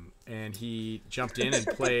 And he jumped in and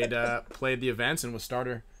played the events and was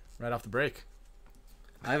starter right off the break.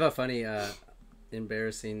 I have a funny,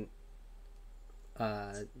 embarrassing,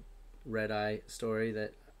 red eye story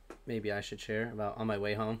that maybe I should share about on my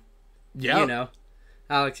way home. Yeah. You know,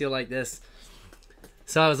 Alex, you'll like this.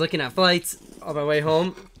 So I was looking at flights on my way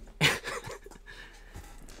home.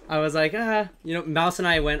 I was like, Mouse and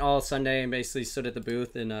I went all Sunday and basically stood at the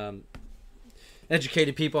booth and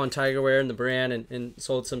educated people on Tiger Wear and the brand and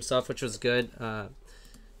sold some stuff, which was good.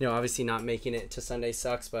 Obviously not making it to Sunday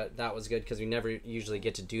sucks, but that was good because we never usually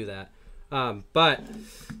get to do that. But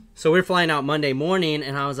so we're flying out Monday morning,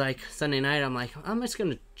 and I was like, Sunday night, I'm like, I'm just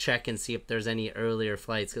going to check and see if there's any earlier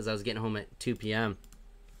flights because I was getting home at 2 p.m.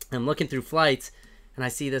 I'm looking through flights, and I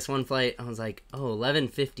see this one flight. I was like,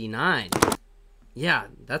 11:59. Yeah,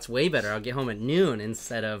 that's way better. I'll get home at noon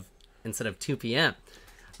instead of 2 p.m.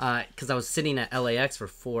 Because I was sitting at LAX for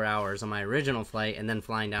 4 hours on my original flight and then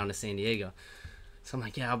flying down to San Diego. So I'm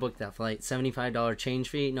like, yeah, I'll book that flight. $75 change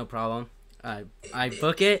fee, no problem. I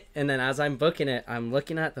book it, and then as I'm booking it, I'm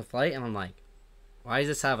looking at the flight, and I'm like, why does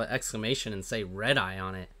this have an exclamation and say red eye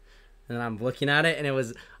on it? And then I'm looking at it, and it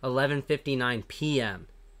was 11:59 p.m.,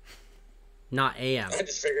 not a.m. I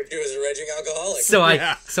just figured he was a raging alcoholic. So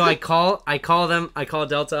I call them, I call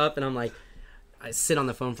Delta up, and I'm like, I sit on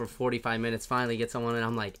the phone for 45 minutes, finally get someone, and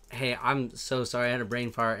I'm like, hey, I'm so sorry, I had a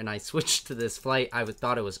brain fart, and I switched to this flight. I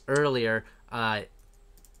thought it was earlier, not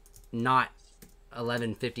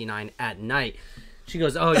 11:59 at night. She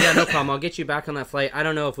goes, oh yeah, no problem, I'll get you back on that flight. I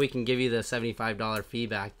don't know if we can give you the $75 fee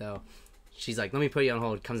back though. She's like, let me put you on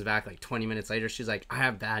hold. Comes back like 20 minutes later. She's like, I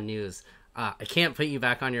have bad news. I can't put you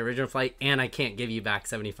back on your original flight, and I can't give you back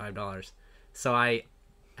 $75. So I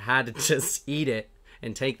had to just eat it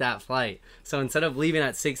and take that flight. So instead of leaving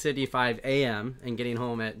at 6:55 a.m. and getting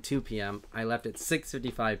home at 2 p.m., I left at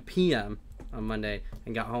 6:55 p.m. on Monday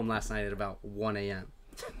and got home last night at about 1 a.m.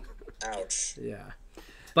 Ouch. Yeah.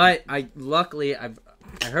 But I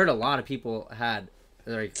heard a lot of people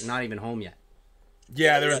they're not even home yet.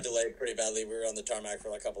 Yeah, we got delayed pretty badly. We were on the tarmac for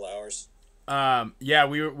like a couple hours. Yeah,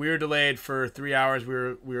 we were delayed for 3 hours. We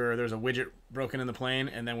were there was a widget broken in the plane,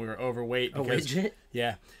 and then we were overweight. A widget?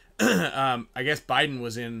 Yeah. I guess Biden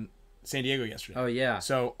was in San Diego yesterday. Oh yeah.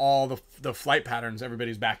 So all the flight patterns,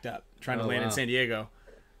 everybody's backed up trying to land in San Diego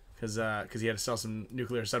because he had to sell some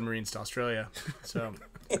nuclear submarines to Australia. So.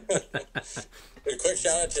 A quick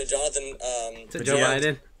shout out to Jonathan. To Joe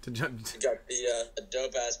Biden. He got the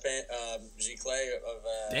dope ass G Clay of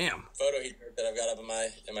damn photo he took that I've got up in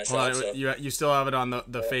my shop. Well, so. you still have it on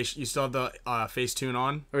the face. You still have the Facetune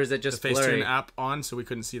on, or is it just the Facetune app on? So we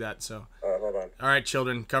couldn't see that. So hold on. All right,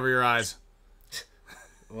 children, cover your eyes.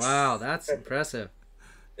 Wow, that's impressive.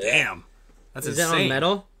 Yeah. Damn, that's is insane. Is it on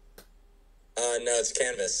metal? No, it's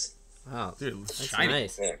canvas. Wow, dude, that's shiny.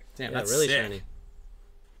 nice. Yeah. Damn, Yeah, that's really sick. shiny.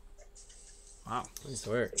 Wow, Nice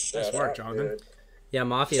work. nice work, Jonathan. Dude. Yeah,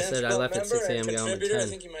 Mafia said I left at 6 a.m. got home at 10. I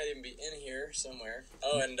think you might even be in here somewhere.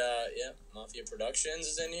 Oh, and yeah, Mafia Productions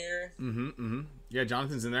is in here. Yeah,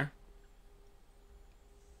 Jonathan's in there.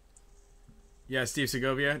 Yeah, Steve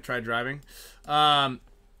Segovia tried driving. And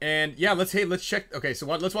yeah, let's check. Okay, so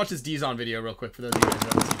let's watch this Dizon video real quick for those of you guys who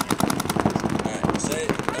haven't seen it yet. All right, say you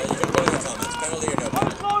can put in the comments. Penalty or no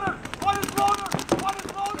penalty? What is loader?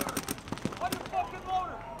 What is fucking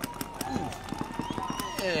loader?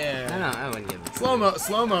 Yeah. I wouldn't give it. Slow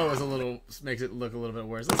mo makes it look a little bit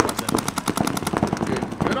worse. Let's watch that.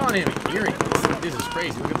 Dude, good on him. Hearing this is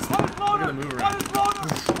crazy. Look at the move around.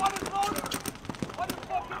 What is fucking loader?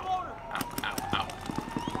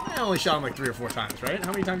 I only shot him like 3 or 4 times, right?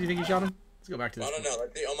 How many times do you think he shot him? Let's go back to this. I don't know.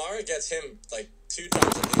 Like the Omara gets him like 2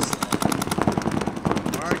 times at least.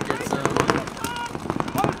 Omar gets him.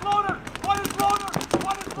 What is loader?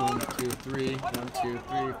 1, 2, 3. 1, 2,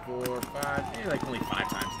 3, 4, 5. Maybe like only 5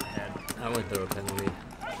 times in the head. I would throw a penalty.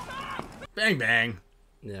 Bang bang.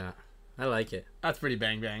 Yeah, I like it. That's pretty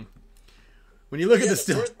bang bang. When you look at the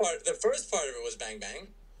still, The first part of it was bang bang.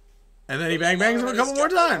 and then he bang bangs him a couple more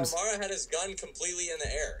times. Omara had his gun completely in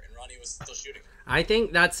the air, and Ronnie was still shooting. I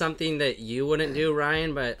think that's something that you wouldn't do,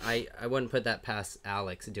 Ryan, but I wouldn't put that past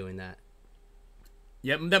Alex doing that.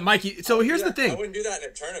 Yep, that Mikey. So here's the I thing. wouldn't do that in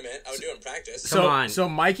a tournament. I would do it in practice. Come on. So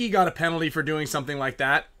Mikey got a penalty for doing something like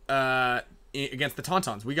that against the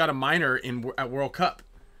Tauntauns. We got a minor at World Cup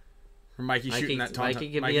for Mikey shooting that Tauntaun.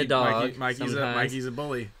 Mikey can be a dog. Mikey's a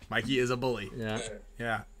bully. Mikey is a bully. Yeah.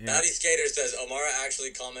 Naughty Skater says Omara actually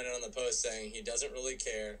commented on the post saying he doesn't really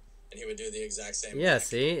care and he would do the exact same Yeah,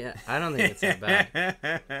 thing. see? I don't think it's that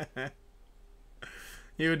bad.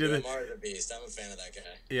 He would do the. Omara's a beast. I'm a fan of that guy.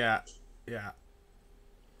 Yeah. Yeah.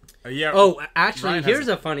 Oh, actually, Ryan here's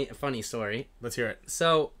a funny story. Let's hear it.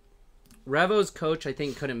 So, Revo's coach, I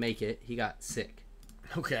think, couldn't make it. He got sick.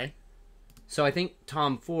 Okay. So I think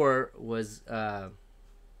Tom 4 was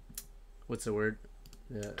what's the word?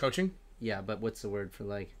 Coaching? Yeah, but what's the word for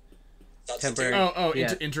like Substitute. temporary?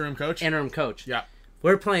 Yeah. Interim coach? Interim coach. Yeah.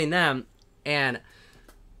 We're playing them, and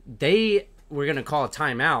they were gonna call a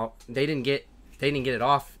timeout. They didn't get it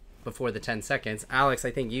off before the 10 seconds. Alex,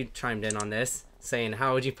 I think you chimed in on this, saying,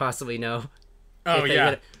 "How would you possibly know?" Oh,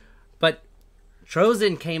 yeah. But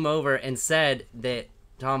Trozen came over and said that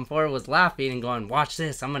Tom 4 was laughing and going, "Watch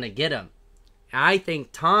this, I'm gonna get him." I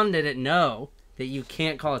think Tom didn't know that you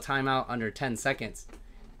can't call a timeout under 10 seconds.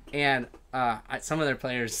 And some of their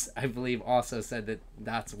players, I believe, also said that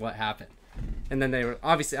that's what happened. And then they were,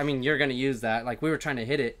 obviously, I mean, you're going to use that. Like, we were trying to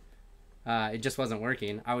hit it. It just wasn't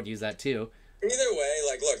working. I would use that, too. Either way,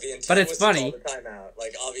 like, look, the intent But it's was funny. to call the timeout.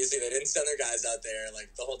 Like, obviously, they didn't send their guys out there,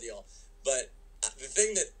 like, the whole deal. But the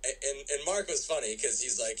thing that, and Mark was funny, because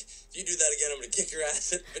he's like, if you do that again, I'm going to kick your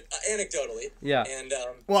ass, anecdotally. Yeah. And,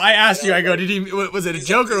 well, I asked you, I go, was it a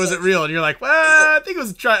joke or was it real? And you're like, well, I think it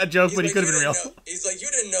was a joke, but he could have been real. He's like, you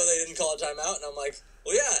didn't know they didn't call a timeout? And I'm like,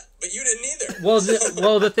 well, yeah, but you didn't either.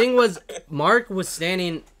 Well, the thing was, Mark was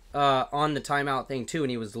standing on the timeout thing, too, and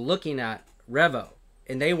he was looking at Revo,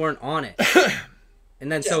 and they weren't on it.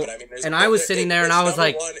 And then I was sitting there, and I was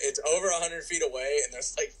like, it's over 100 feet away, and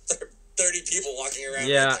there's like 30 people walking around.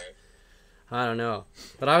 Yeah. Right there. I don't know.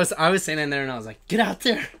 But I was sitting there, and I was like, get out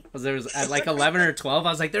there. Because there was at like 11 or 12, I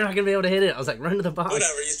was like, they're not going to be able to hit it. I was like, run to the box.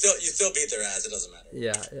 Whatever, you still beat their ass. It doesn't matter.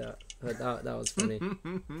 Yeah. But that was funny.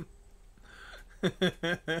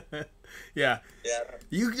 Yeah. Yeah.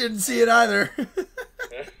 You didn't see it either.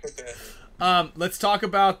 Let's talk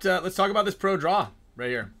about this pro draw right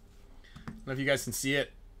here. I don't know if you guys can see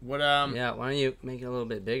it. Yeah, why don't you make it a little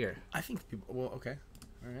bit bigger? I think people. Well, okay.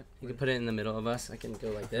 All right. You can put it in the middle of us. I can go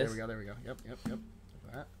like this. There we go. Yep. Like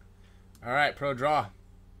that. All right, pro draw.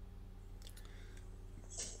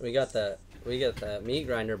 We got the meat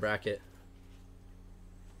grinder bracket.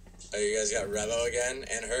 Oh, you guys got Revo again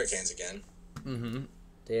and Hurricanes again. Mm-hmm.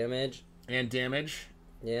 Damage.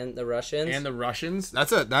 And the Russians.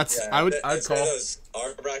 That's Yeah, I would I'd call those,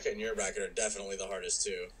 our bracket and your bracket are definitely the hardest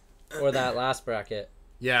too. Or that last bracket.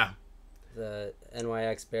 Yeah. The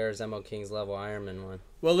NYX Bears MO Kings level Ironman one.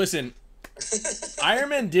 Well, listen.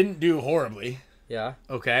 Ironman didn't do horribly. Yeah.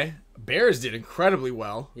 Okay. Bears did incredibly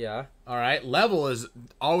well. Yeah. All right. Level is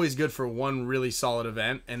always good for one really solid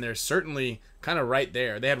event, and they're certainly kind of right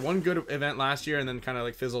there. They had one good event last year and then kind of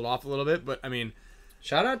like fizzled off a little bit, but I mean,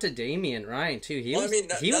 shout out to Damian Ryan too. He was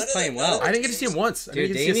playing well. well. I didn't get to see him once.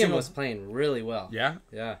 Dude, Damian was playing really well. Yeah.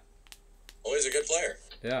 Yeah. Oh, he's a good player.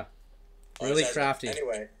 Yeah. Really crafty.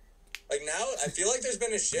 Anyway, like now, I feel like there's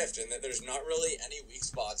been a shift in that there's not really any weak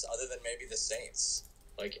spots other than maybe the Saints.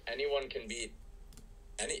 Like anyone can beat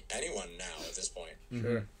anyone now at this point.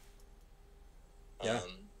 Sure. Yeah.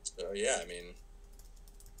 So yeah, I mean,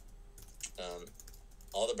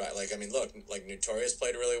 all the look, like Notorious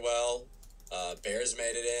played really well. Bears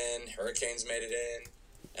made it in. Hurricanes made it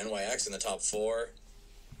in. NYX in the top 4.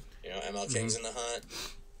 You know, ML Kings in the hunt.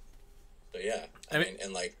 So yeah, I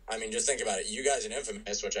mean, just think about it. You guys in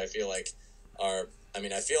Infamous, which I feel like I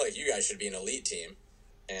feel like you guys should be an elite team,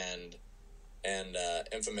 and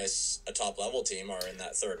Infamous, a top level team, are in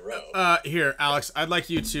that third row. Here, Alex, I'd like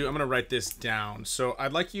you to. I'm gonna write this down. So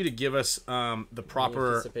I'd like you to give us the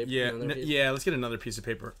proper. Yeah. Let's get another piece of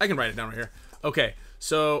paper. I can write it down right here. Okay.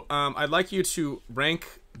 So I'd like you to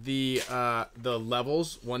rank the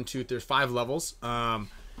levels. 1, 2. There's 5 levels.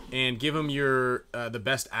 And give them your the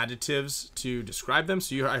best adjectives to describe them.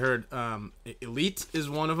 So I heard elite is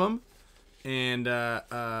one of them, and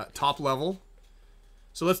top level.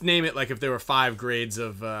 So let's name it like if there were 5 grades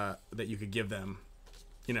of that you could give them.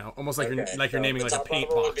 You know, almost like you're naming like a paint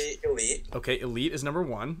box. Would be elite. Okay, elite is number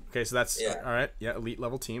 1. Okay, so that's all right. Yeah, elite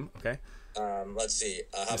level team. Okay. Let's see.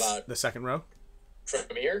 How about the second row?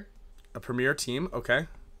 Premier. A premier team. Okay.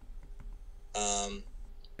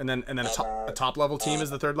 And then a top level team is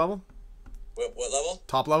the third level. What level?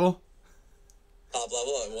 Top level. Top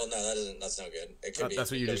level. Well, no, that's no good. It could be.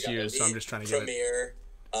 That's what you just used. So I'm just trying to get Premier.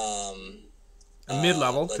 Mid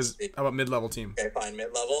level. Because how about mid level team? Okay, fine. Mid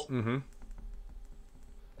level. Mm-hmm.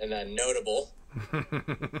 And then notable.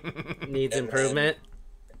 Needs improvement.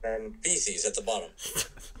 And feces at the bottom.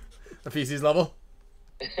 A feces level.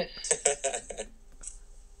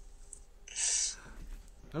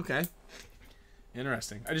 Okay.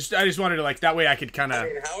 Interesting. I just wanted to that way I could kind of. I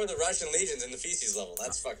mean, how are the Russian legions in the feces level?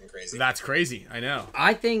 That's fucking crazy. That's crazy. I know.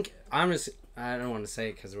 I think I don't want to say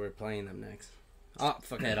it because we're playing them next. Oh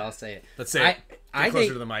fuck it, I'll say it. Let's say it. Get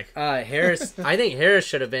closer to the mic. Harris. I think Harris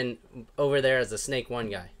should have been over there as the Snake 1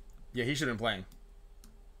 guy. Yeah, he should have been playing.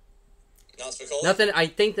 Not Spicola? Nothing. I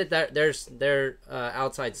think that their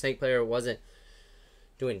outside snake player wasn't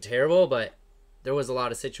doing terrible, but there was a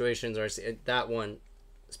lot of situations where that one,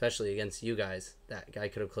 especially against you guys, that guy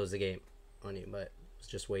could have closed the game on you, but was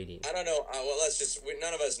just waiting. I don't know. Well,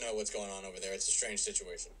 none of us know what's going on over there. It's a strange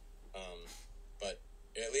situation. But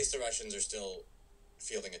at least the Russians are still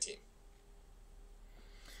fielding a team.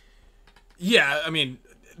 Yeah, I mean,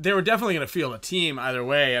 they were definitely going to field a team either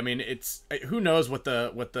way. I mean, it's who knows what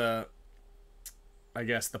the I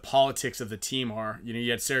guess the politics of the team are. You know,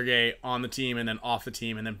 you had Sergey on the team and then off the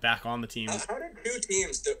team and then back on the team. How did two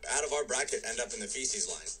teams out of our bracket end up in the feces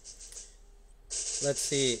line? Let's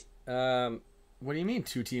see. What do you mean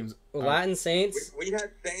two teams? Latin Saints. We had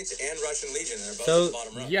Saints and Russian Legion. They're both So- in the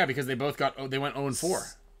bottom row. Yeah, because they both they went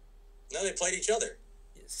 0-4. No, they played each other.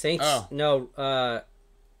 Saints. Oh. No.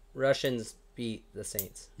 Russians beat the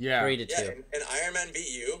Saints. Yeah. 3-2. Yeah, and Iron Man beat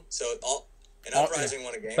you. So Uprising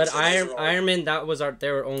won a game. But so those are all- Ironman, that was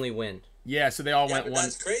their only win. Yeah, so they all Yeah, went but one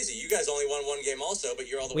that's crazy. You guys only won one game also, but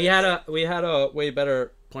you're all the We way. had a way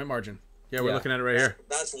better. point margin. Yeah, we're Yeah. looking at it right here.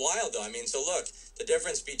 That's wild, though. I mean, so look, the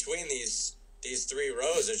difference between these three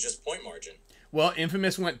rows is just point margin. Well,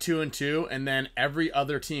 Infamous went 2-2, and then every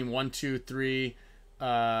other team 1, 2, 3,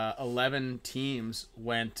 11 teams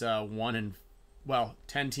went 10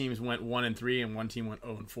 teams went 1-3, and one team went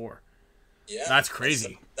 0-4. Yeah, That's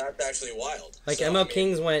crazy. That's actually wild. Like So, ML I mean,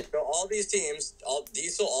 Kings went. So all these teams, all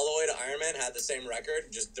Diesel all the way to Iron Man had the same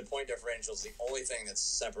record. Just the point differential is the only thing that's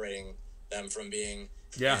separating them from being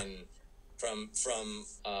from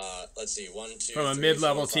let's see, 1, 2, From a 3,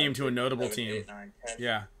 mid-level 4, 5, team to a 6, notable 7, team. 8, 9, 10.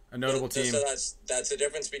 Yeah, a notable team. So that's the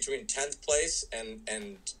difference between 10th place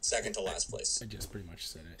and second to last place. I just pretty much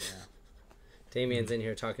said it. Yeah. Damien's in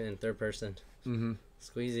here talking in third person. Mm-hmm.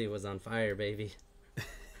 Squeezy was on fire, baby.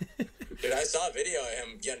 Dude, I saw a video of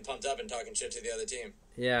him getting pumped up and talking shit to the other team.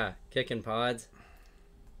 Yeah, kicking pods.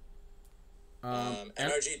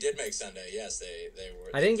 NRG did make Sunday. Yes, they were.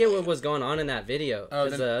 I didn't get what was going on in that video Oh,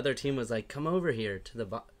 because then- the other team was like, "Come over here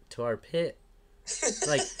to our pit."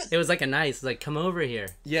 Like it was like a nice, like, "Come over here,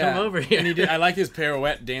 Yeah, come over here." And he did. I like his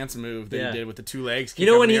pirouette dance move that Yeah. he did with the two legs. You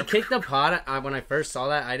know, when he Kick up kicked the pod, when I first saw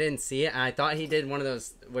that, I didn't see it, and I thought he did one of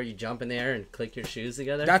those where you jump in the air and click your shoes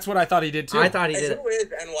together. That's what I thought he did too. I thought he Hey, did it. who is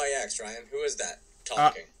NYX, Ryan? Who is that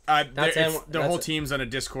talking? That's the whole that's- team's on a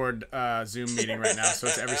Discord Zoom meeting right now, so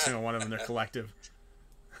it's every single one of them. They're collective.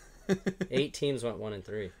 8 teams went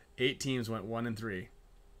 1-3. 8 teams went 1-3.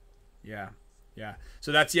 Yeah.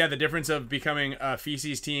 So that's the difference of becoming a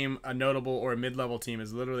feces team, a notable or a mid-level team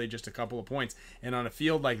is literally just a couple of points. And on a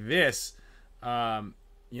field like this,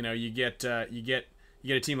 you get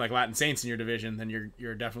a team like Latin Saints in your division, then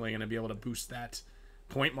you're definitely going to be able to boost that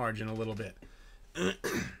point margin a little bit. Dude,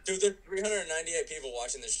 there's 398 people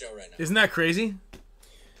watching this show right now. Isn't that crazy?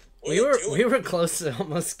 What We are you doing? were close to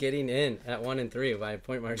almost getting in at 1-3 by a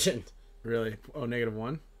point margin. Really? Oh,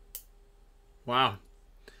 -1. Wow.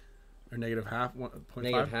 Or -0.5. 0.5?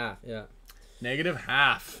 -0.5, yeah.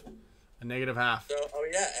 -0.5. A -0.5. So,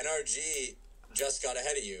 NRG just got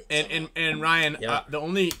ahead of you. And Ryan, Yeah.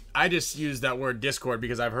 I just used that word Discord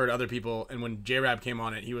because I've heard other people, and when J-Rab came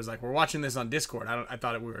on it, he was like, "We're watching this on Discord." I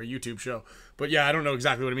thought we were a YouTube show, but yeah, I don't know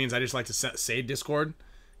exactly what it means. I just like to say Discord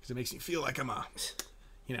because it makes me feel like I'm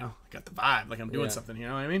got the vibe, like I'm doing Yeah. something. You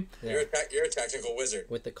know what I mean? Yeah. You're a technical wizard.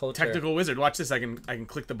 With the culture. Technical wizard. Watch this. I can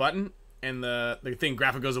click the button, and the thing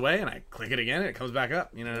graphic goes away, and I click it again, and it comes back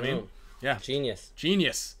up. You know what I mean? Boom. Yeah. Genius.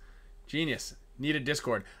 Genius. Need a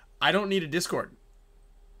Discord. I don't need a Discord.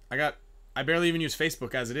 I barely even use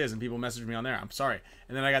Facebook as it is, and people message me on there. I'm sorry.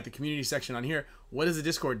 And then I got the community section on here. What does a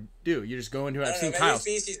Discord do? You just go into it. I I've don't seen know, maybe Kyle's.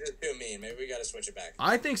 species is too mean. Maybe we got to switch it back.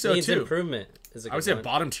 I think so Needs too. improvement. Is a I would good say a one.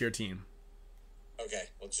 bottom tier team. Okay,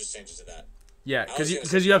 we'll just change it to that. Yeah, I was because gonna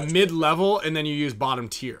say you have bottom mid level and then you use bottom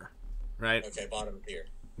tier, right? Okay, bottom tier.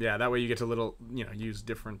 Yeah, that way you get to use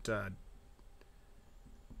different. There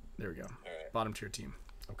we go. All right. Bottom tier team.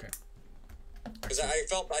 Okay. Because I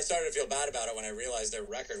started to feel bad about it when I realized their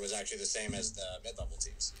record was actually the same as the mid-level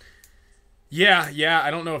teams. Yeah.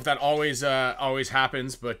 I don't know if that always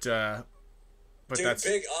happens, but Dude, that's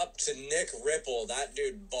big up to Nick Ripple. That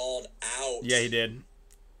dude balled out. yeah, he did.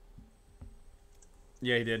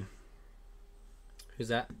 Yeah, he did. Who's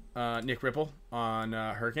that? Nick Ripple on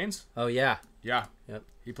Hurricanes. Oh, yeah. Yeah. Yep.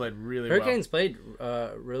 He played really Hurricanes played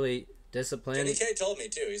really disciplined. Kenny K told me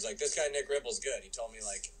too. He's like, this guy Nick Ripple's good. He told me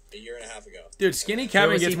like a year and a half ago. well. Dude, Skinny Where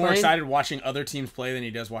Kevin was gets he more playing? excited watching other teams play than he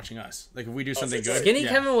does watching us. Like if we do something for sure. good. Skinny yeah.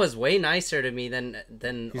 Kevin was way nicer to me than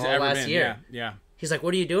He's all ever last been. year. Yeah. He's like,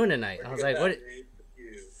 "What are you doing tonight?" I was like, "What?"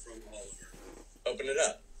 Open it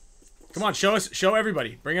up. Come on, show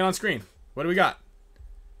everybody. Bring it on screen. What do we got?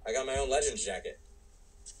 I I got my own Legends jacket.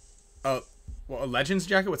 Oh, well, a Legends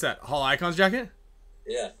jacket? What's that? Hall Icons jacket?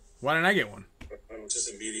 Yeah. Why didn't I get one?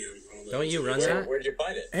 Just a medium. Don't you run that? Where'd you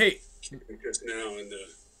find it? Hey. Just now in the...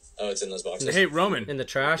 Oh, it's in those boxes. Hey, Roman. In the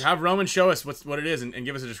trash? Have Roman show us what it is and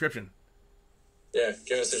give us a description. Yeah,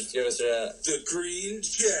 give us The green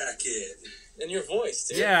jacket. in your voice,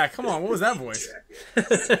 dude. Yeah, come on. What was that voice?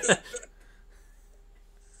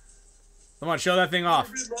 Come on, show that thing off.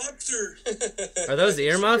 Red lobster. Are those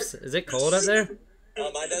earmuffs? Is it cold up there?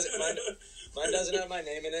 Mine doesn't have my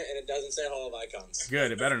name in it, and it doesn't say Hall of Icons.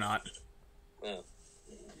 Good, it better not. No.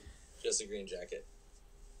 Just a green jacket.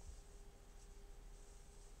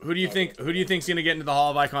 Who do you think's gonna get into the Hall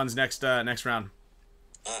of Icons next round?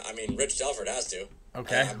 I mean, Rich Telford has to.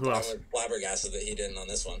 Okay, who else? I'm flabbergasted that he didn't on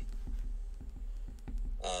this one.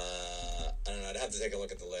 I don't know. I'd have to take a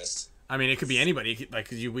look at the list. I mean, it could be anybody.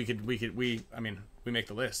 We make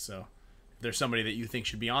the list. So, if there's somebody that you think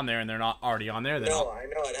should be on there and they're not already on there, then No, I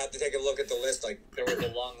know. I'd have to take a look at the list. Like, there was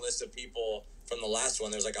a long list of people from the last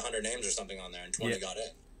one. There's like 100 names or something on there, and 20 got in.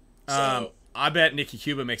 So, I bet Nikki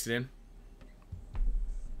Cuba makes it in.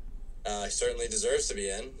 he certainly deserves to be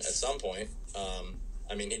in at some point. I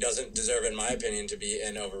mean, he doesn't deserve, in my opinion, to be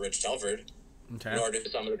in over Rich Telford. Okay. Nor do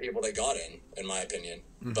some of the people that got in my opinion.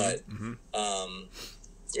 But,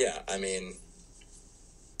 yeah, I mean,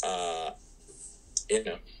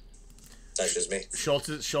 that's just me. Schultz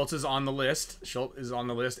is on the list. Schultz is on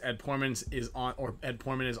the list. Ed Portman is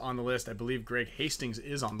on the list. I believe Greg Hastings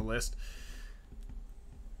is on the list.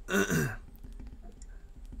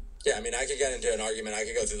 Yeah, I mean, I could get into an argument. I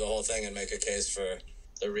could go through the whole thing and make a case for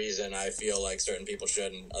the reason I feel like certain people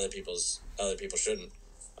should and other people shouldn't.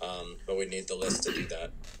 But we need the list to do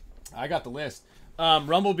that. I got the list.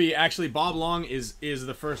 Rumblebee, actually, Bob Long is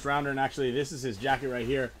the first rounder, and actually, this is his jacket right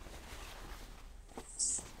here.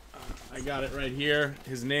 I got it right here.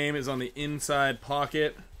 His name is on the inside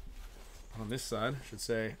pocket. On this side, I should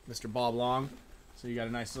say, Mr. Bob Long. So you got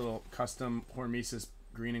a nice little custom Hormesis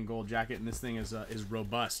green and gold jacket, and this thing is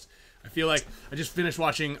robust. I feel like I just finished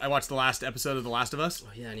watching. I watched the last episode of The Last of Us.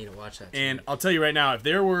 Oh yeah, I need to watch that. And I'll tell you right now, if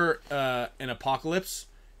there were an apocalypse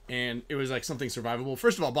and it was like something survivable,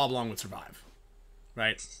 first of all, Bob Long would survive,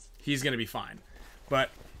 right? He's gonna be fine. But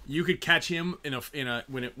you could catch him in a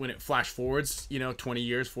when it flash forwards, 20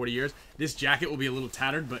 years, 40 years. This jacket will be a little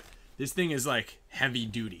tattered, but this thing is like heavy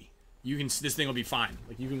duty. This thing will be fine.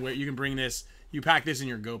 Like you can bring this. You pack this in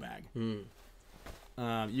your go bag. You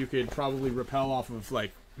could probably rappel off of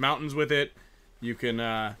like mountains with it. You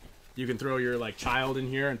can throw your like child in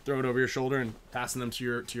here and throw it over your shoulder and fasten them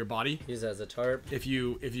to your body. Use it as a tarp. If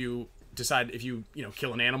you decide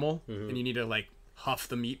kill an animal and you need to like huff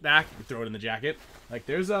the meat back, you throw it in the jacket. Like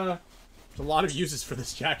there's a lot of uses for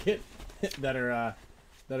this jacket that are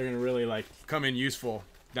gonna really like come in useful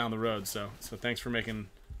down the road. So thanks for making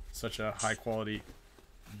such a high quality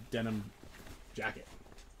denim jacket.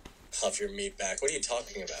 Huff your meat back. What are you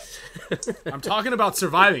talking about? I'm talking about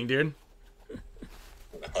surviving, dude.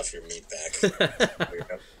 Huff your meat back.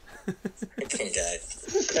 Okay.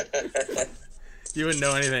 You wouldn't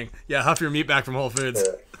know anything. Yeah, huff your meat back from Whole Foods.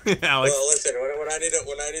 Alex. Well, listen. When I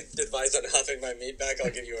need advice on huffing my meat back,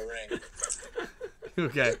 I'll give you a ring.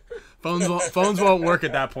 Okay. Phones won't work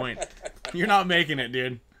at that point. You're not making it,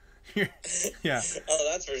 dude. Yeah. Oh,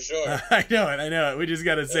 that's for sure. I know it. We just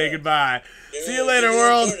gotta say goodbye. See you later,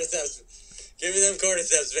 world. Give me them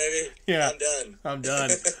cordyceps, baby. Yeah. I'm done. I'm done.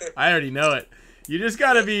 I already know it. You just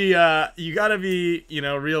gotta be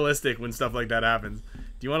realistic when stuff like that happens.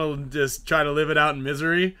 Do you want to just try to live it out in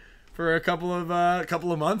misery for a couple of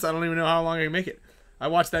months? I don't even know how long I can make it. I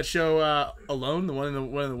watched that show Alone, the one in the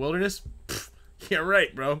wilderness. Pfft, yeah,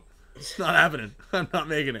 right, bro. It's not happening. I'm not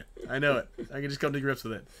making it. I know it. I can just come to grips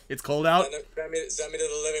with it. It's cold out. Send me to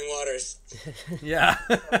the living waters. Yeah.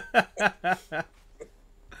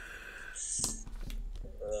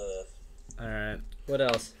 All right. What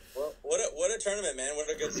else? Well, what a tournament, man! What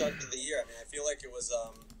a good start to the year. I mean, I feel like it was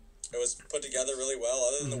put together really well.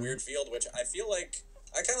 Other than the weird field, which I feel like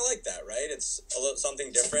I kind of like that. Right? It's a little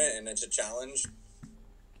something different, and it's a challenge.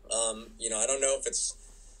 I don't know if it's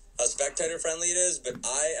how spectator friendly it is, but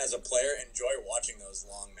I, as a player, enjoy watching those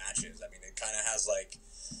long matches. I mean, it kind of has like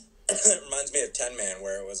it reminds me of 10-Man,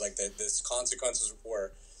 where it was like the consequences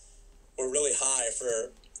were really high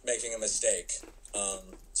for making a mistake.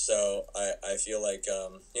 So I feel like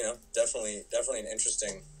definitely an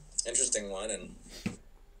interesting one, and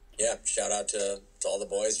yeah, shout out to all the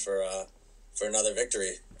boys for another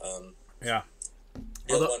victory. Yeah.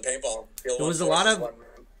 Field one paintball. There was a lot of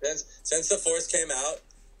since the Force came out.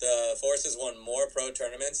 The Force has won more pro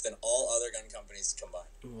tournaments than all other gun companies combined.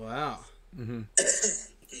 Wow. Mm-hmm.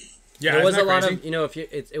 Yeah, there was a isn't that lot crazy? of, you know, if you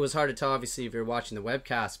it was hard to tell obviously if you're watching the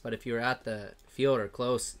webcast, but if you were at the field or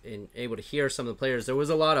close and able to hear some of the players, there was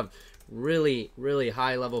a lot of really, really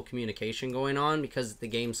high level communication going on because the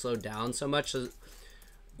game slowed down so much. So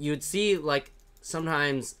you'd see like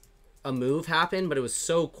sometimes a move happen, but it was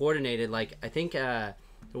so coordinated. Like I think there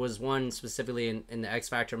was one specifically in the X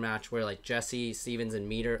Factor match where like Jesse, Stevens, and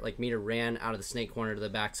Meter ran out of the snake corner to the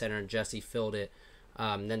back center, and Jesse filled it.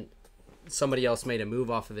 Then somebody else made a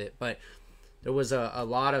move off of it, but there was a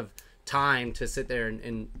lot of time to sit there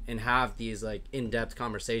and have these like in-depth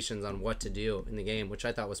conversations on what to do in the game, which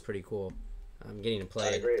I thought was pretty cool. Getting to play.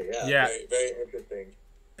 I agree. Yeah. Very, very interesting.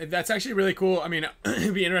 That's actually really cool. I mean,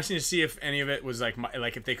 it'd be interesting to see if any of it was like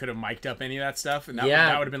if they could have mic'd up any of that stuff, and that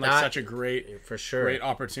would have been like such a great, for sure, great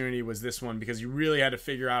opportunity. Was this one because you really had to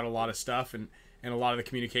figure out a lot of stuff and a lot of the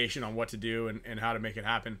communication on what to do and how to make it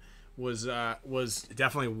happen was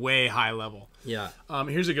definitely way high level. Yeah.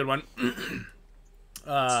 Here's a good one.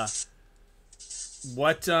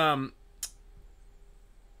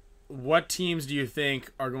 What teams do you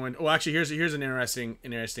think are going? Well, actually, here's an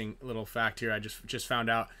interesting little fact here. I just found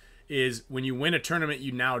out is when you win a tournament,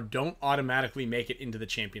 you now don't automatically make it into the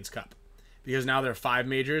Champions Cup because now there are 5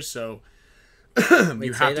 majors, so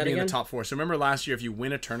you have to be in the top 4. So remember last year, if you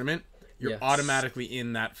win a tournament, you're automatically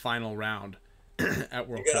in that final round at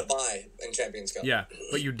World Cup. You get a bye in Champions Cup. Yeah,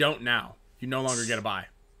 but you don't now. You no longer get a bye,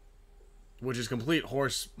 which is complete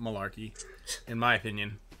horse malarkey, in my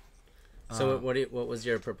opinion. So what was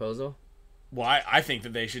your proposal? Well, I think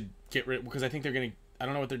that they should get rid because I think they're going to. I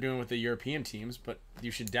don't know what they're doing with the European teams, but you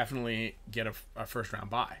should definitely get a first round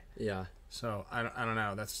bye. Yeah. So I don't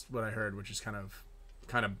know. That's what I heard, which is kind of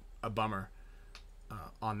a bummer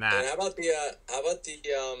on that. And how about the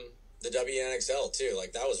WNXL too?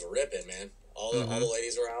 Like that was ripping, man. All the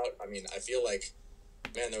ladies were out. I mean, I feel like,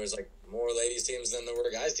 man, there was like more ladies teams than there were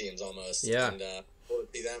guys teams almost. Yeah. And cool to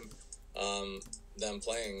see them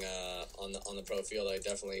playing on the pro field. I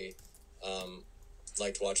definitely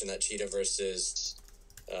liked watching that Cheetah versus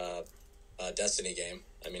Destiny game.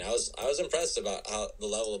 I mean, I was impressed about how the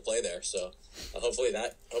level of play there. So hopefully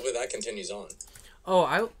that continues on. Oh,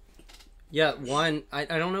 I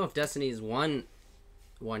don't know if Destiny's won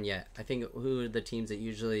yet. I think who are the teams that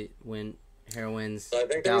usually win Heroines? So I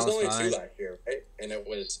think there Dallas was only Vibe. 2 last year, right? And it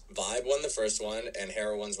was Vibe won the first one and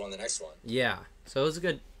Heroines won the next one. Yeah, so it was a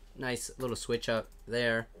good, nice little switch up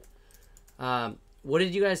there. What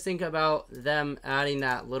did you guys think about them adding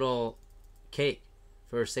that little cake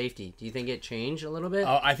for safety? Do you think it changed a little bit?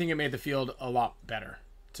 Oh, I think it made the field a lot better.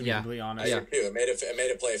 To be completely honest, I do too. It made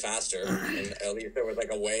it play faster, and at least there was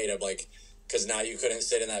like a way to like, because now you couldn't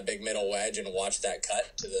sit in that big middle wedge and watch that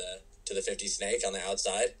cut to the 50 snake on the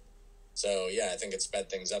outside. So yeah, I think it sped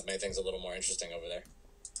things up, made things a little more interesting over there.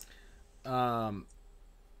 I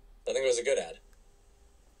think it was a good ad.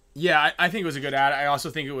 Yeah, I think it was a good ad. I also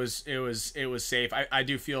think it was safe. I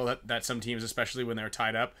do feel that some teams, especially when they were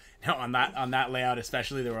tied up, now on that layout,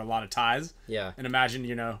 especially there were a lot of ties. Yeah. And imagine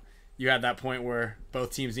you had that point where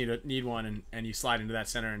both teams need one, and you slide into that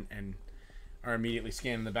center and are immediately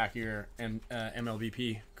scanning the back of your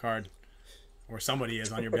MLVP card, or somebody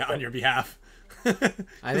is on your behalf. I think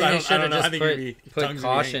they should have just put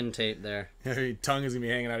caution tape there. Your tongue is gonna be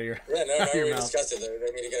hanging out of your we mouth. discussed it. They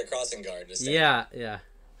need to get a crossing guard. Yeah.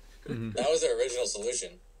 Mm-hmm. That was their original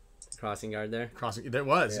solution. Crossing guard there. It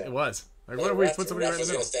was. Like, what if we put somebody right in the was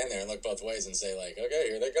middle? Gonna stand there and look both ways and say like, okay,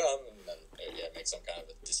 here they come, and then make some kind of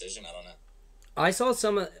a decision. I don't know. I saw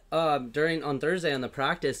some on Thursday on the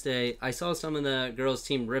practice day. I saw some of the girls'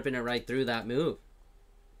 team ripping it right through that move,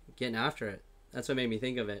 getting after it. That's what made me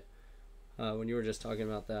think of it when you were just talking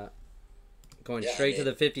about that, going straight to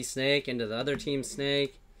the 50 snake into the other team's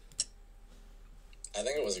snake. I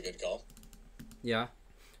think it was a good call. Yeah,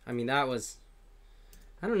 I mean that was.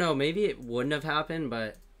 I don't know. Maybe it wouldn't have happened,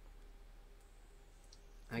 but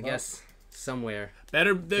I guess somewhere.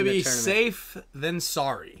 Better to be safe than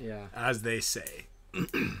sorry. Yeah. As they say.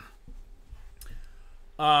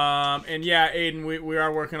 And yeah, Aiden, we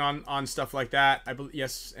are working on stuff like that. I believe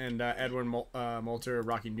yes, and Edward Moulter,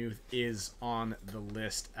 Rocky Newth is on the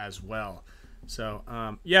list as well. So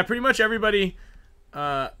yeah, pretty much everybody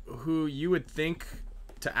who you would think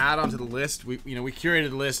to add onto the list. We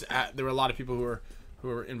curated the list. There were a lot of people who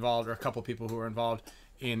were involved, or a couple people who were involved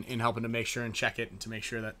in helping to make sure and check it and to make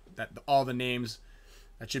sure that all the names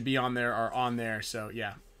that should be on there are on there. So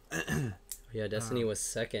yeah. Yeah, Destiny was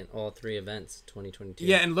second all 3 events 2022.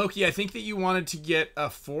 Yeah, and Loki, I think that you wanted to get a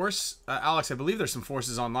force. Alex, I believe there's some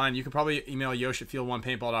forces online. You can probably email Yosh at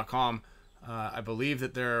field1paintball.com. I believe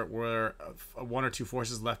that there were 1 or 2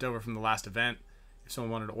 forces left over from the last event.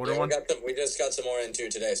 someone wanted to order Yeah, one. we just got some more in too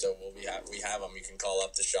today, so we have them. You can call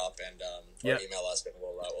up the shop and or email us, and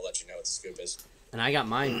we'll let you know what the scoop is. And I got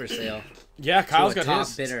mine for sale. Yeah, Kyle's to a got top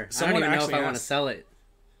his. bidder. I Someone don't even know if actually I want to asked. sell it.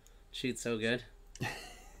 Shoot's so good.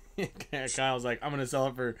 Kyle's like, I'm gonna sell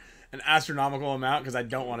it for an astronomical amount because I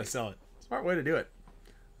don't want to sell it. Smart way to do it.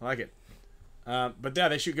 I like it. But yeah,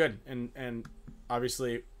 they shoot good, and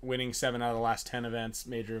obviously winning 7 out of the last 10 events,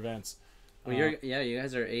 major events. Well, you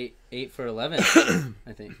guys are 8 for 11,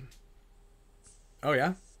 I think. Oh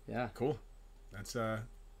yeah, Yeah. cool. That's right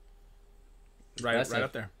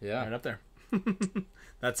up there. Yeah. Right up there.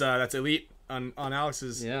 That's elite on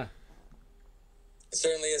Alex's. Yeah. It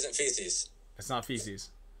certainly isn't feces. It's not feces.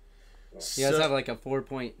 You guys have like a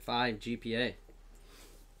 4.5 GPA.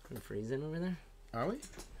 We're freezing over there? Are we?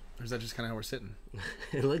 Or is that just kind of how we're sitting?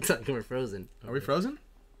 It looks like we're frozen. Are we frozen?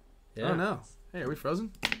 Yeah. Oh no. Hey, are we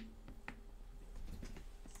frozen?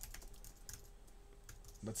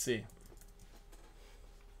 Let's see.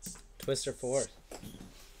 Twister 4.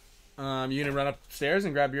 You gonna run upstairs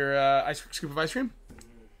and grab your scoop of ice cream?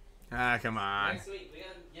 Ah, come on. Next week, we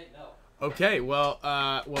gotta get milk. Okay, well,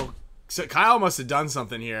 so Kyle must have done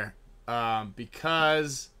something here,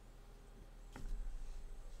 because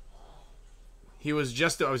I was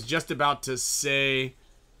just about to say,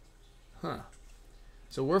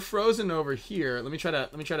 So we're frozen over here. Let me try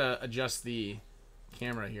to adjust the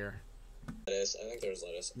camera here. Lettuce. I think there's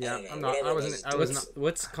lettuce. Yeah, I don't know. I'm not. Whatever I it wasn't. is, I was not.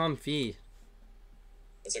 What's confit?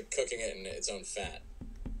 It's like cooking it in its own fat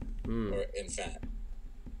Mm. or in fat.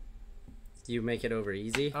 You make it over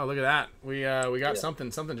easy? Oh, look at that. We got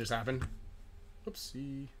something. Something just happened.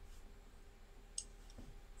 Oopsie.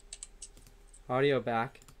 Audio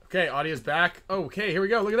back. Okay, audio's back. Okay, here we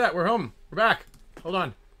go. Look at that. We're home. We're back. Hold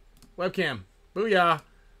on. Webcam. Booyah.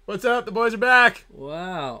 What's up? The boys are back.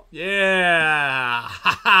 Wow. Yeah.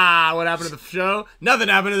 Ha. What happened to the show? Nothing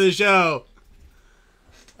happened to the show.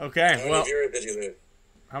 Okay. How many Well, viewers did you lose?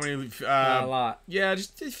 how many? Not a lot. Yeah,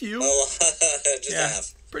 just a few. A lot. Just Yeah,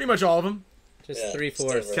 half. pretty much all of them. Just Yeah,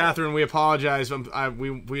 3/4. still Catherine, we apologize.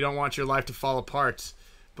 We don't want your life to fall apart.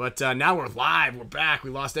 But now we're live. We're back. We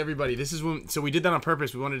lost everybody. This is when. So we did that on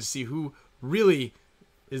purpose. We wanted to see who really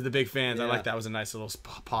is the big fans. I Yeah. like that. Was a nice little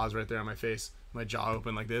pause right there on my face. My jaw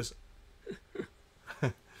open like this.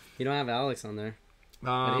 You don't have Alex on there.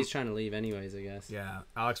 But he's trying to leave anyways, I guess. Yeah,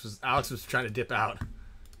 Alex was trying to dip out.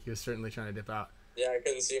 He was certainly trying to dip out. Yeah, I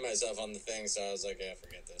couldn't see myself on the thing, so I was like, yeah,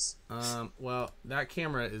 forget this. Well, that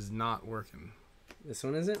camera is not working. This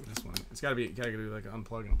one isn't? This one. It's gotta be like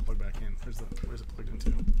unplug and plug back in. Where's it plugged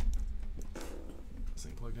into? This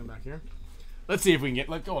thing plugged in back here. Let's see if we can get.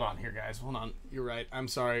 Hold on here, guys. Hold on. You're right. I'm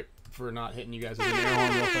sorry for not hitting you guys with an air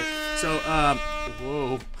horn real quick. So,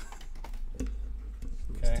 whoa.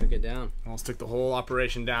 Okay. Took it down. Almost took the whole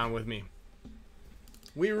operation down with me.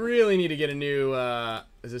 We really need to get a new.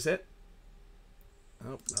 Is this it?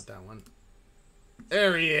 Oh, not that one.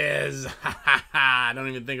 There he is. I don't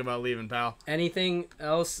even think about leaving, pal. Anything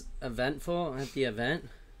else eventful at the event?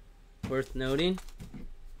 Worth noting?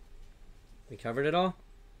 We covered it all?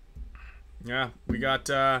 Yeah, we got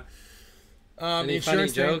Any the funny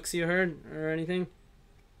insurance thing. jokes you heard or anything?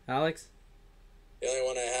 Alex? The only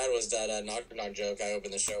one I had was that knock knock joke I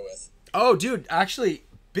opened the show with. Oh, dude, actually,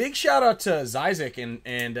 big shout out to Zizek and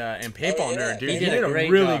Paintball Oh, yeah. Nerd, dude. He He did did a a great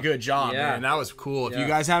really job. good job, Yeah. man. That was cool. If Yeah. you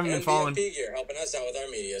guys haven't been And following, BFP Gear helping us out with our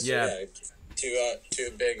media. So Yeah. yeah,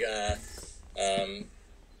 two big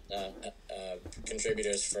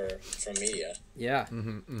contributors for media. Yeah.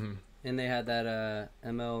 And they had that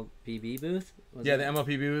MLBB booth? Was yeah, it? the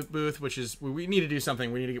MLP booth, which is we need to do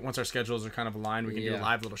something. We need to get once our schedules are kind of aligned, we can do a Yeah.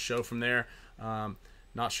 live little show from there.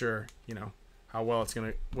 Not sure, how well it's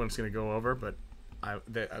gonna go over, but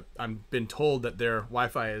I'm been told that their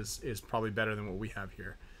Wi-Fi is probably better than what we have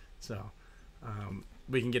here, so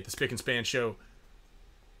we can get the Spick and Span show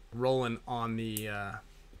rolling on the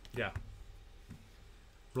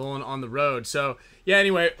rolling on the road. So yeah,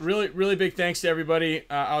 anyway, really big thanks to everybody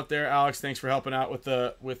out there. Alex, thanks for helping out with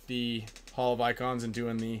the Hall of Icons and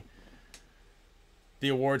doing the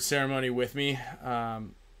awards ceremony with me. Yeah,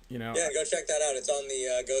 go check that out. It's on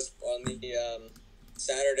the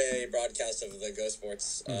Saturday broadcast of the Go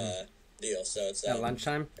Sports deal. So it's At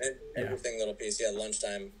lunchtime? Everything little piece. Yeah,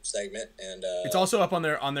 lunchtime segment, and it's also up on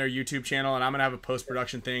their YouTube channel, and I'm gonna have a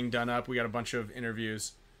post-production thing done up. We got a bunch of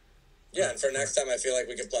interviews. yeah. And for next time, I feel like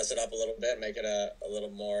we could plus it up a little bit, make it a little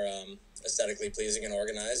more aesthetically pleasing and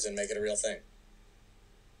organized, and make it a real thing.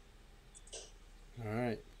 All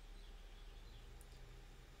right.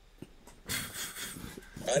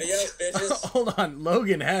 Adios, bitches. Hold on,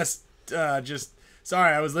 Logan Hess.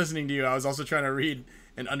 Sorry, I was listening to you. I was also trying to read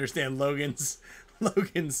and understand Logan's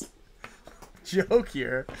Logan's joke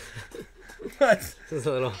here. But It's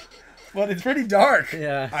a little. it's pretty dark.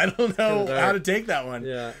 Yeah. I don't know dark. how to take that one.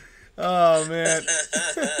 Yeah. Oh man.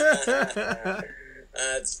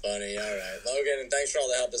 That's funny. All right, Logan, and thanks for all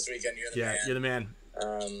the help this weekend. You're the man. You're the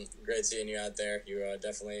man. Great seeing you out there. You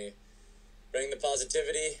definitely bring the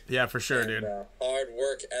positivity. Yeah, for sure, and, dude. Hard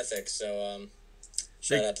work ethic. So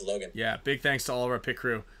shout out to Logan. Yeah, big thanks to all of our pit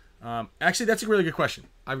crew. Actually, that's a really good question.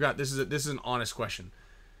 This is an honest question.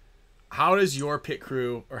 How does your pit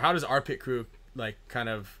crew, or how does our pit crew, like, kind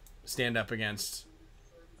of stand up against?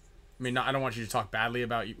 I mean, I don't want you to talk badly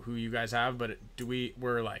about who you guys have, but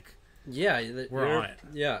we're like, Yeah, we're on it.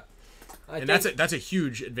 Yeah, and that's a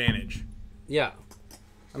huge advantage. Yeah,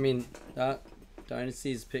 I mean,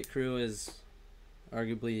 Dynasty's pit crew is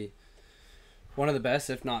arguably one of the best,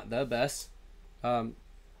 if not the best. I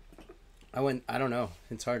don't know.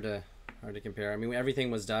 It's hard to compare. I mean,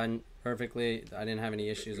 everything was done perfectly. I didn't have any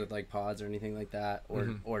issues with like pods or anything like that,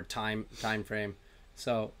 or time frame.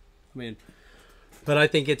 So, I mean, but I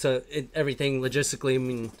think everything logistically. I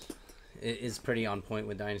mean, it is pretty on point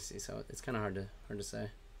with Dynasty. So it's kind of hard to say.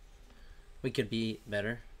 We could be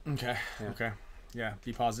better. Okay. Yeah. Okay. Yeah.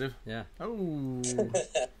 Be positive. Yeah. Oh.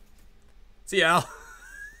 See Al.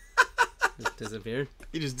 Just disappeared.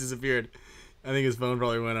 He just disappeared. I think his phone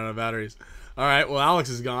probably went out of batteries. All right. Well, Alex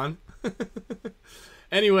is gone.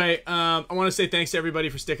 Anyway, I want to say thanks to everybody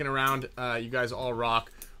for sticking around. You guys all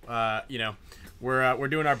rock. We're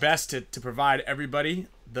doing our best to provide everybody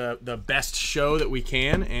the best show that we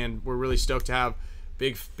can, and we're really stoked to have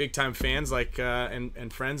big time fans like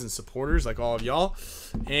and friends and supporters like all of y'all.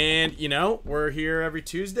 And we're here every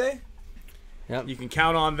Tuesday. Yep. You can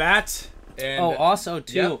count on that. And also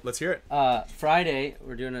too. yeah, let's hear it. Friday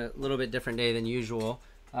we're doing a little bit different day than usual.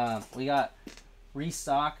 We got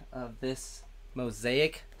restock of this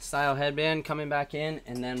mosaic style headband coming back in,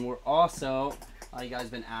 and then we're also you guys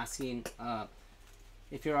been asking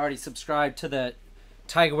if you're already subscribed to the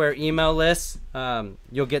Tigerwear email list,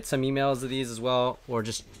 you'll get some emails of these as well, or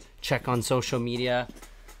just check on social media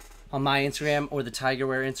on my Instagram or the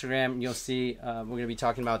Tigerwear Instagram. You'll see we're going to be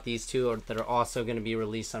talking about these two that are also going to be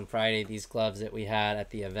released on Friday. These gloves that we had at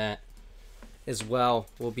the event as well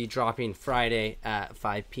will be dropping Friday at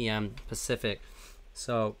 5 p.m. Pacific.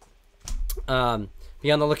 So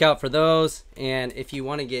be on the lookout for those, and if you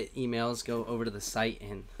want to get emails, go over to the site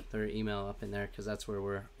and their email up in there, because that's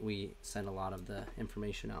where we send a lot of the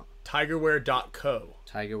information out. Tigerwear.co.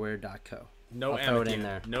 Tigerwear.co. No I'll M throw at it the in end.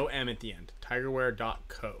 there. No M at the end.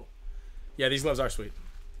 Tigerwear.co. Yeah, these gloves are sweet.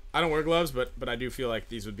 I don't wear gloves, but I do feel like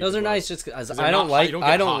these would be. Those the are gloves. nice, just because they're I don't not hot. like You don't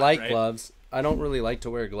get hot, right? gloves. I don't really like to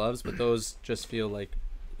wear gloves, but those just feel like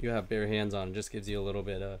you have bare hands on. It just gives you a little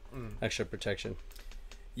bit of extra protection.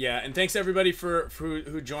 Yeah, and thanks everybody for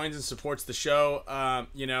who joins and supports the show.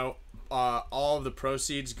 All of the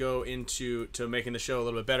proceeds go into making the show a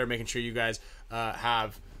little bit better, making sure you guys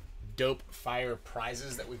have dope fire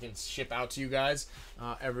prizes that we can ship out to you guys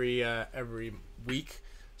every week.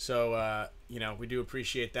 So we do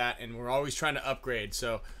appreciate that, and we're always trying to upgrade.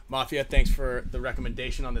 So Mafia, thanks for the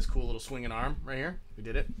recommendation on this cool little swinging arm right here. We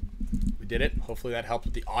did it. Hopefully that helped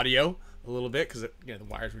with the audio a little bit, because the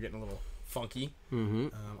wires were getting a little funky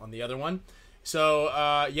on the other one. So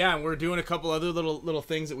and we're doing a couple other little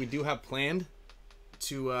things that we do have planned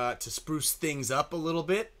to spruce things up a little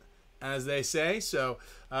bit, as they say. So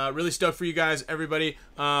really stoked for you guys, everybody,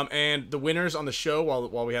 and the winners on the show.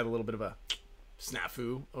 While we had a little bit of a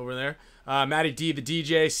snafu over there, Matty D, the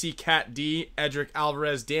DJ, C Cat D, Edric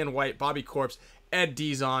Alvarez, Dan White, Bobby Corpse, Ed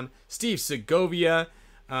Dizon, Steve Segovia,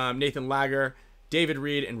 Nathan Lager, David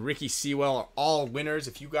Reed, and Ricky Sewell are all winners.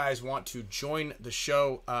 If you guys want to join the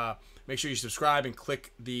show, make sure you subscribe and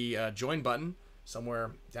click the join button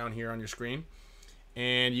somewhere down here on your screen,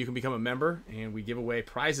 and you can become a member, and we give away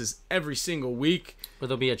prizes every single week. Where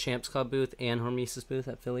there'll be a Champs Club booth and Hormesis booth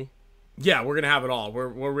at Philly. Yeah, we're gonna have it all. We're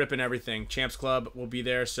ripping everything. Champs Club will be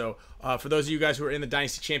there. So for those of you guys who are in the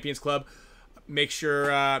Dynasty Champions Club, make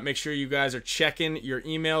sure you guys are checking your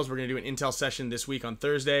emails. We're gonna do an intel session this week on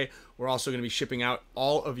Thursday. We're also gonna be shipping out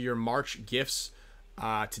all of your March gifts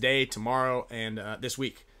today, tomorrow, and this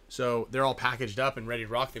week. So they're all packaged up and ready to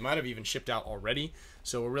rock. They might have even shipped out already.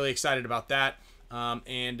 So we're really excited about that.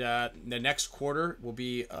 And the next quarter will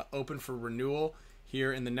be open for renewal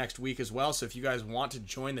here in the next week as well. So if you guys want to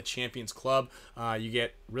join the Champions Club, you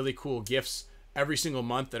get really cool gifts every single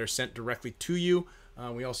month that are sent directly to you.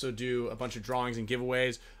 We also do a bunch of drawings and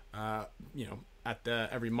giveaways, at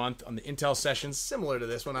every month on the Intel sessions, similar to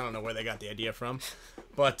this one. I don't know where they got the idea from,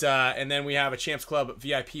 But and then we have a Champs Club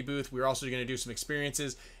VIP booth. We're also going to do some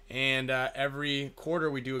experiences, and every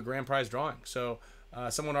quarter we do a grand prize drawing. So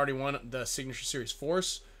someone already won the Signature Series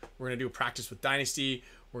Force. We're going to do a practice with Dynasty.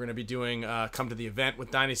 We're going to be doing come to the event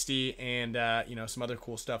with Dynasty, and some other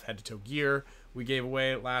cool stuff. Head to toe gear we gave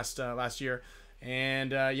away last year,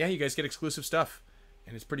 and you guys get exclusive stuff,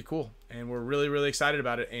 and it's pretty cool. And we're really, really excited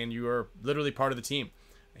about it. And you are literally part of the team.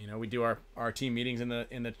 We do our team meetings in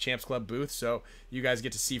the Champs Club booth, so you guys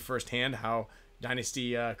get to see firsthand how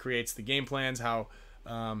Dynasty creates the game plans, how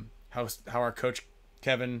our coach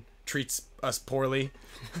Kevin treats us poorly,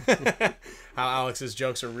 how Alex's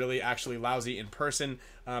jokes are really actually lousy in person.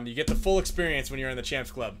 You get the full experience when you're in the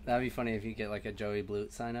Champs Club. That'd be funny if you get like a Joey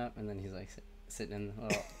Blute sign up, and then he's like sitting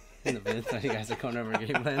in the booth while you guys are going over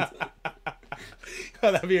game plans.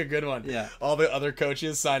 Oh, that'd be a good one. Yeah. All the other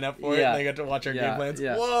coaches sign up for it, and they get to watch our game plans.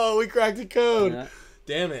 Yeah. Whoa, we cracked the code. Yeah.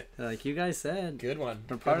 Damn it. Like you guys said. Good one.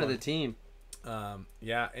 We're part of the team. And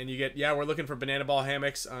you get we're looking for banana ball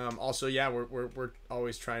hammocks. Also, we're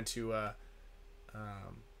always trying to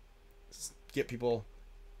get people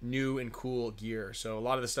new and cool gear. So a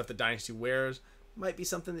lot of the stuff that Dynasty wears might be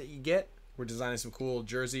something that you get. We're designing some cool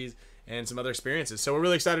jerseys and some other experiences. So we're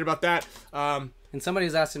really excited about that. And somebody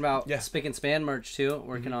was asking about Spick and Span merch too.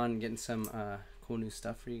 Working on getting some cool new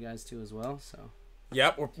stuff for you guys too as well. So.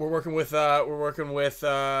 Yep, we're working with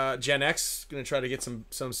Gen X. Gonna try to get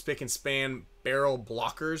some Spick and Span barrel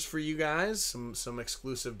blockers for you guys. Some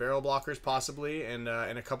exclusive barrel blockers possibly, and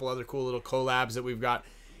a couple other cool little collabs that we've got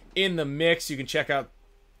in the mix. You can check out.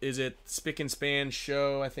 Is it Spick and Span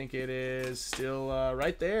show? I think it is still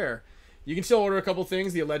right there. You can still order a couple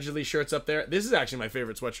things. The allegedly shirt's up there. This is actually my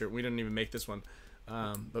favorite sweatshirt. We didn't even make this one,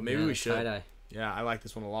 but maybe we should. Tie-dye. Yeah, I like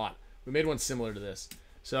this one a lot. We made one similar to this.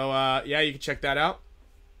 So, you can check that out.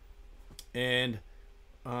 And,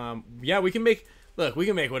 we can make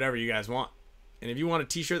whatever you guys want. And if you want a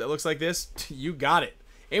t-shirt that looks like this, you got it.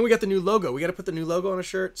 And we got the new logo. We got to put the new logo on a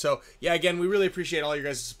shirt. So, again, we really appreciate all your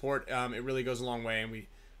guys' support. It really goes a long way. And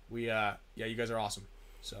you guys are awesome.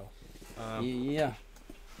 So, yeah.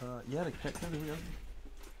 You had a pet here we go.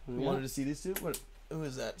 You wanted to see these two? Who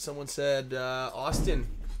is that? Someone said Austin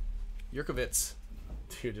Yurkovitz.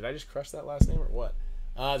 Dude, did I just crush that last name or what?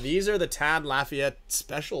 These are the Tad Lafayette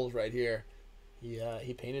specials right here.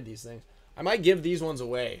 He painted these things. I might give these ones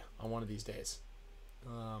away on one of these days.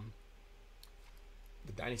 The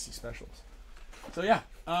Dynasty specials. So yeah.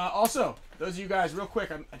 Also, those of you guys, real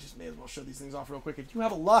quick, I just may as well show these things off real quick. If you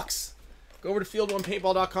have a Lux, go over to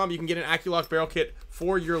field1paintball.com. You can get an AccuLock barrel kit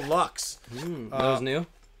for your Lux. Those new?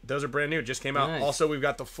 Those are brand new. Just came out. Nice. Also, we've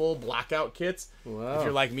got the full blackout kits. Wow. If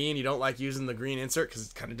you're like me and you don't like using the green insert because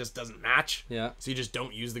it kind of just doesn't match. Yeah. So you just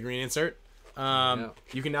don't use the green insert.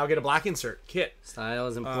 You can now get a black insert kit. Style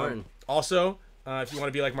is important. Also, if you want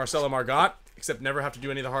to be like Marcelo Margot, except never have to do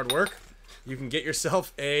any of the hard work, you can get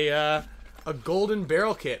yourself a golden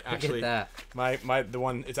barrel kit. Actually, Look at that. The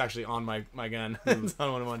one it's actually on my gun. It's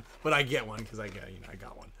not one, but I get one because I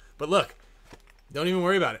got one. But look, don't even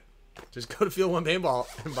worry about it. Just go to Field One Paintball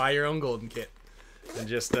and buy your own golden kit, and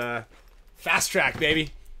just fast track,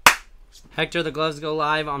 baby. Hector, the gloves go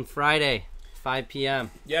live on Friday, 5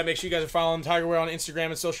 p.m. Yeah, make sure you guys are following Tigerwear on Instagram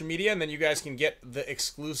and social media, and then you guys can get the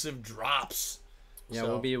exclusive drops. Yeah,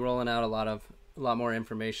 we'll be rolling out a lot more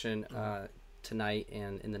information tonight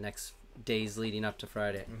and in the next days leading up to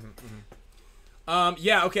Friday.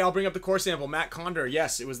 Okay, I'll bring up the core sample. Matt Condor,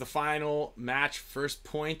 yes, it was the final match, first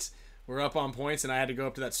point. We're up on points, and I had to go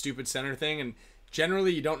up to that stupid center thing, and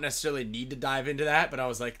generally you don't necessarily need to dive into that, but I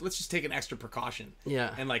was like, let's just take an extra precaution.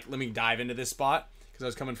 Yeah. And, let me dive into this spot, because I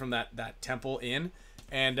was coming from that temple in,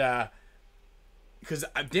 and, because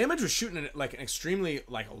damage was shooting, an extremely,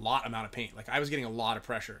 a lot amount of paint. I was getting a lot of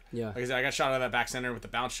pressure. Yeah. Like I said, I got shot out of that back center with the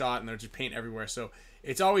bounce shot, and there's just paint everywhere, so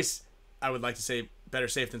it's always, I would like to say, better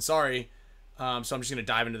safe than sorry, so I'm just going to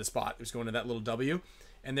dive into the spot. It was going to that little W,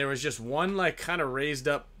 and there was just one, kind of raised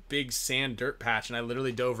up big sand dirt patch, and I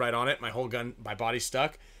literally dove right on it. My body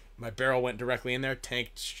stuck. My barrel went directly in there.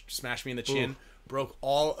 Tank smashed me in the chin. Ooh. Broke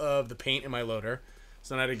all of the paint in my loader.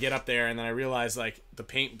 So then I had to get up there, and then I realized the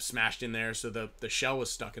paint smashed in there, so the shell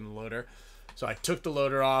was stuck in the loader. So I took the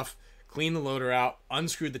loader off, cleaned the loader out,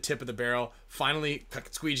 unscrewed the tip of the barrel, finally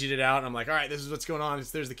squeegeed it out, and I'm like, all right, this is what's going on.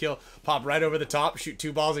 There's the kill. Pop right over the top, shoot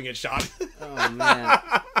 2 balls, and get shot. Oh man,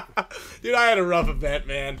 dude, I had a rough event,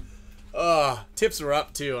 man. Tips were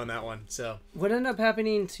up too on that one. So what ended up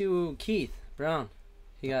happening to Keith Brown?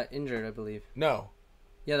 He got injured, I believe. No.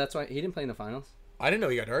 Yeah, that's why he didn't play in the finals. I didn't know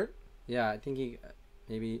he got hurt. Yeah, I think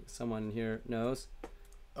maybe someone here knows.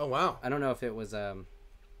 Oh wow. I don't know if it was a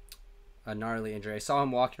gnarly injury. I saw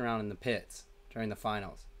him walking around in the pits, during the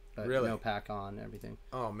finals. But Really? no pack on, everything.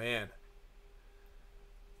 Oh man.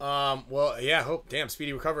 Well, yeah. Damn,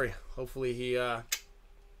 speedy recovery. Hopefully he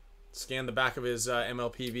scanned the back of his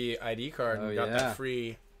MLPB ID card and got that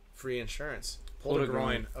free insurance. Pulled a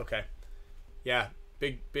groin. Okay. Yeah.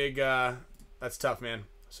 Big. That's tough, man.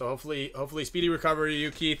 So hopefully speedy recovery to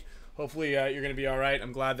you, Keith. Hopefully you're gonna be all right.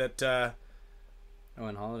 I'm glad that I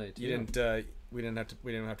went holiday too. you didn't. We didn't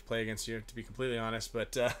have to play against you, to be completely honest.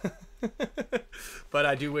 But but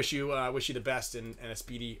I do wish you the best and a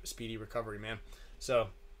speedy recovery, man. So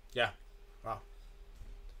yeah. Wow.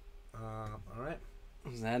 All right.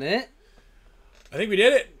 Is that it? I think we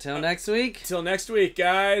did it. Till next week. Till next week,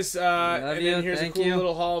 guys. Love and you. then here's Thank a cool you.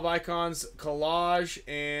 little Hall of Icons collage,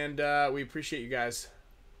 and we appreciate you guys.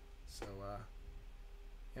 So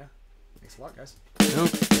yeah, thanks a lot, guys.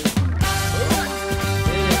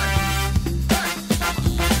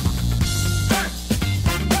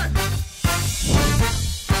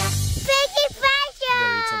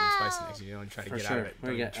 Better eat something spicy next. You don't try to For get sure. out of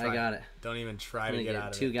it. I got it. Don't even try I'm to gonna get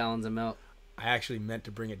out of 2 it. gallons of milk. I actually meant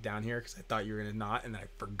to bring it down here because I thought you were gonna not, and then I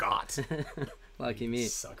forgot. Lucky me.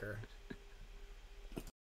 Sucker.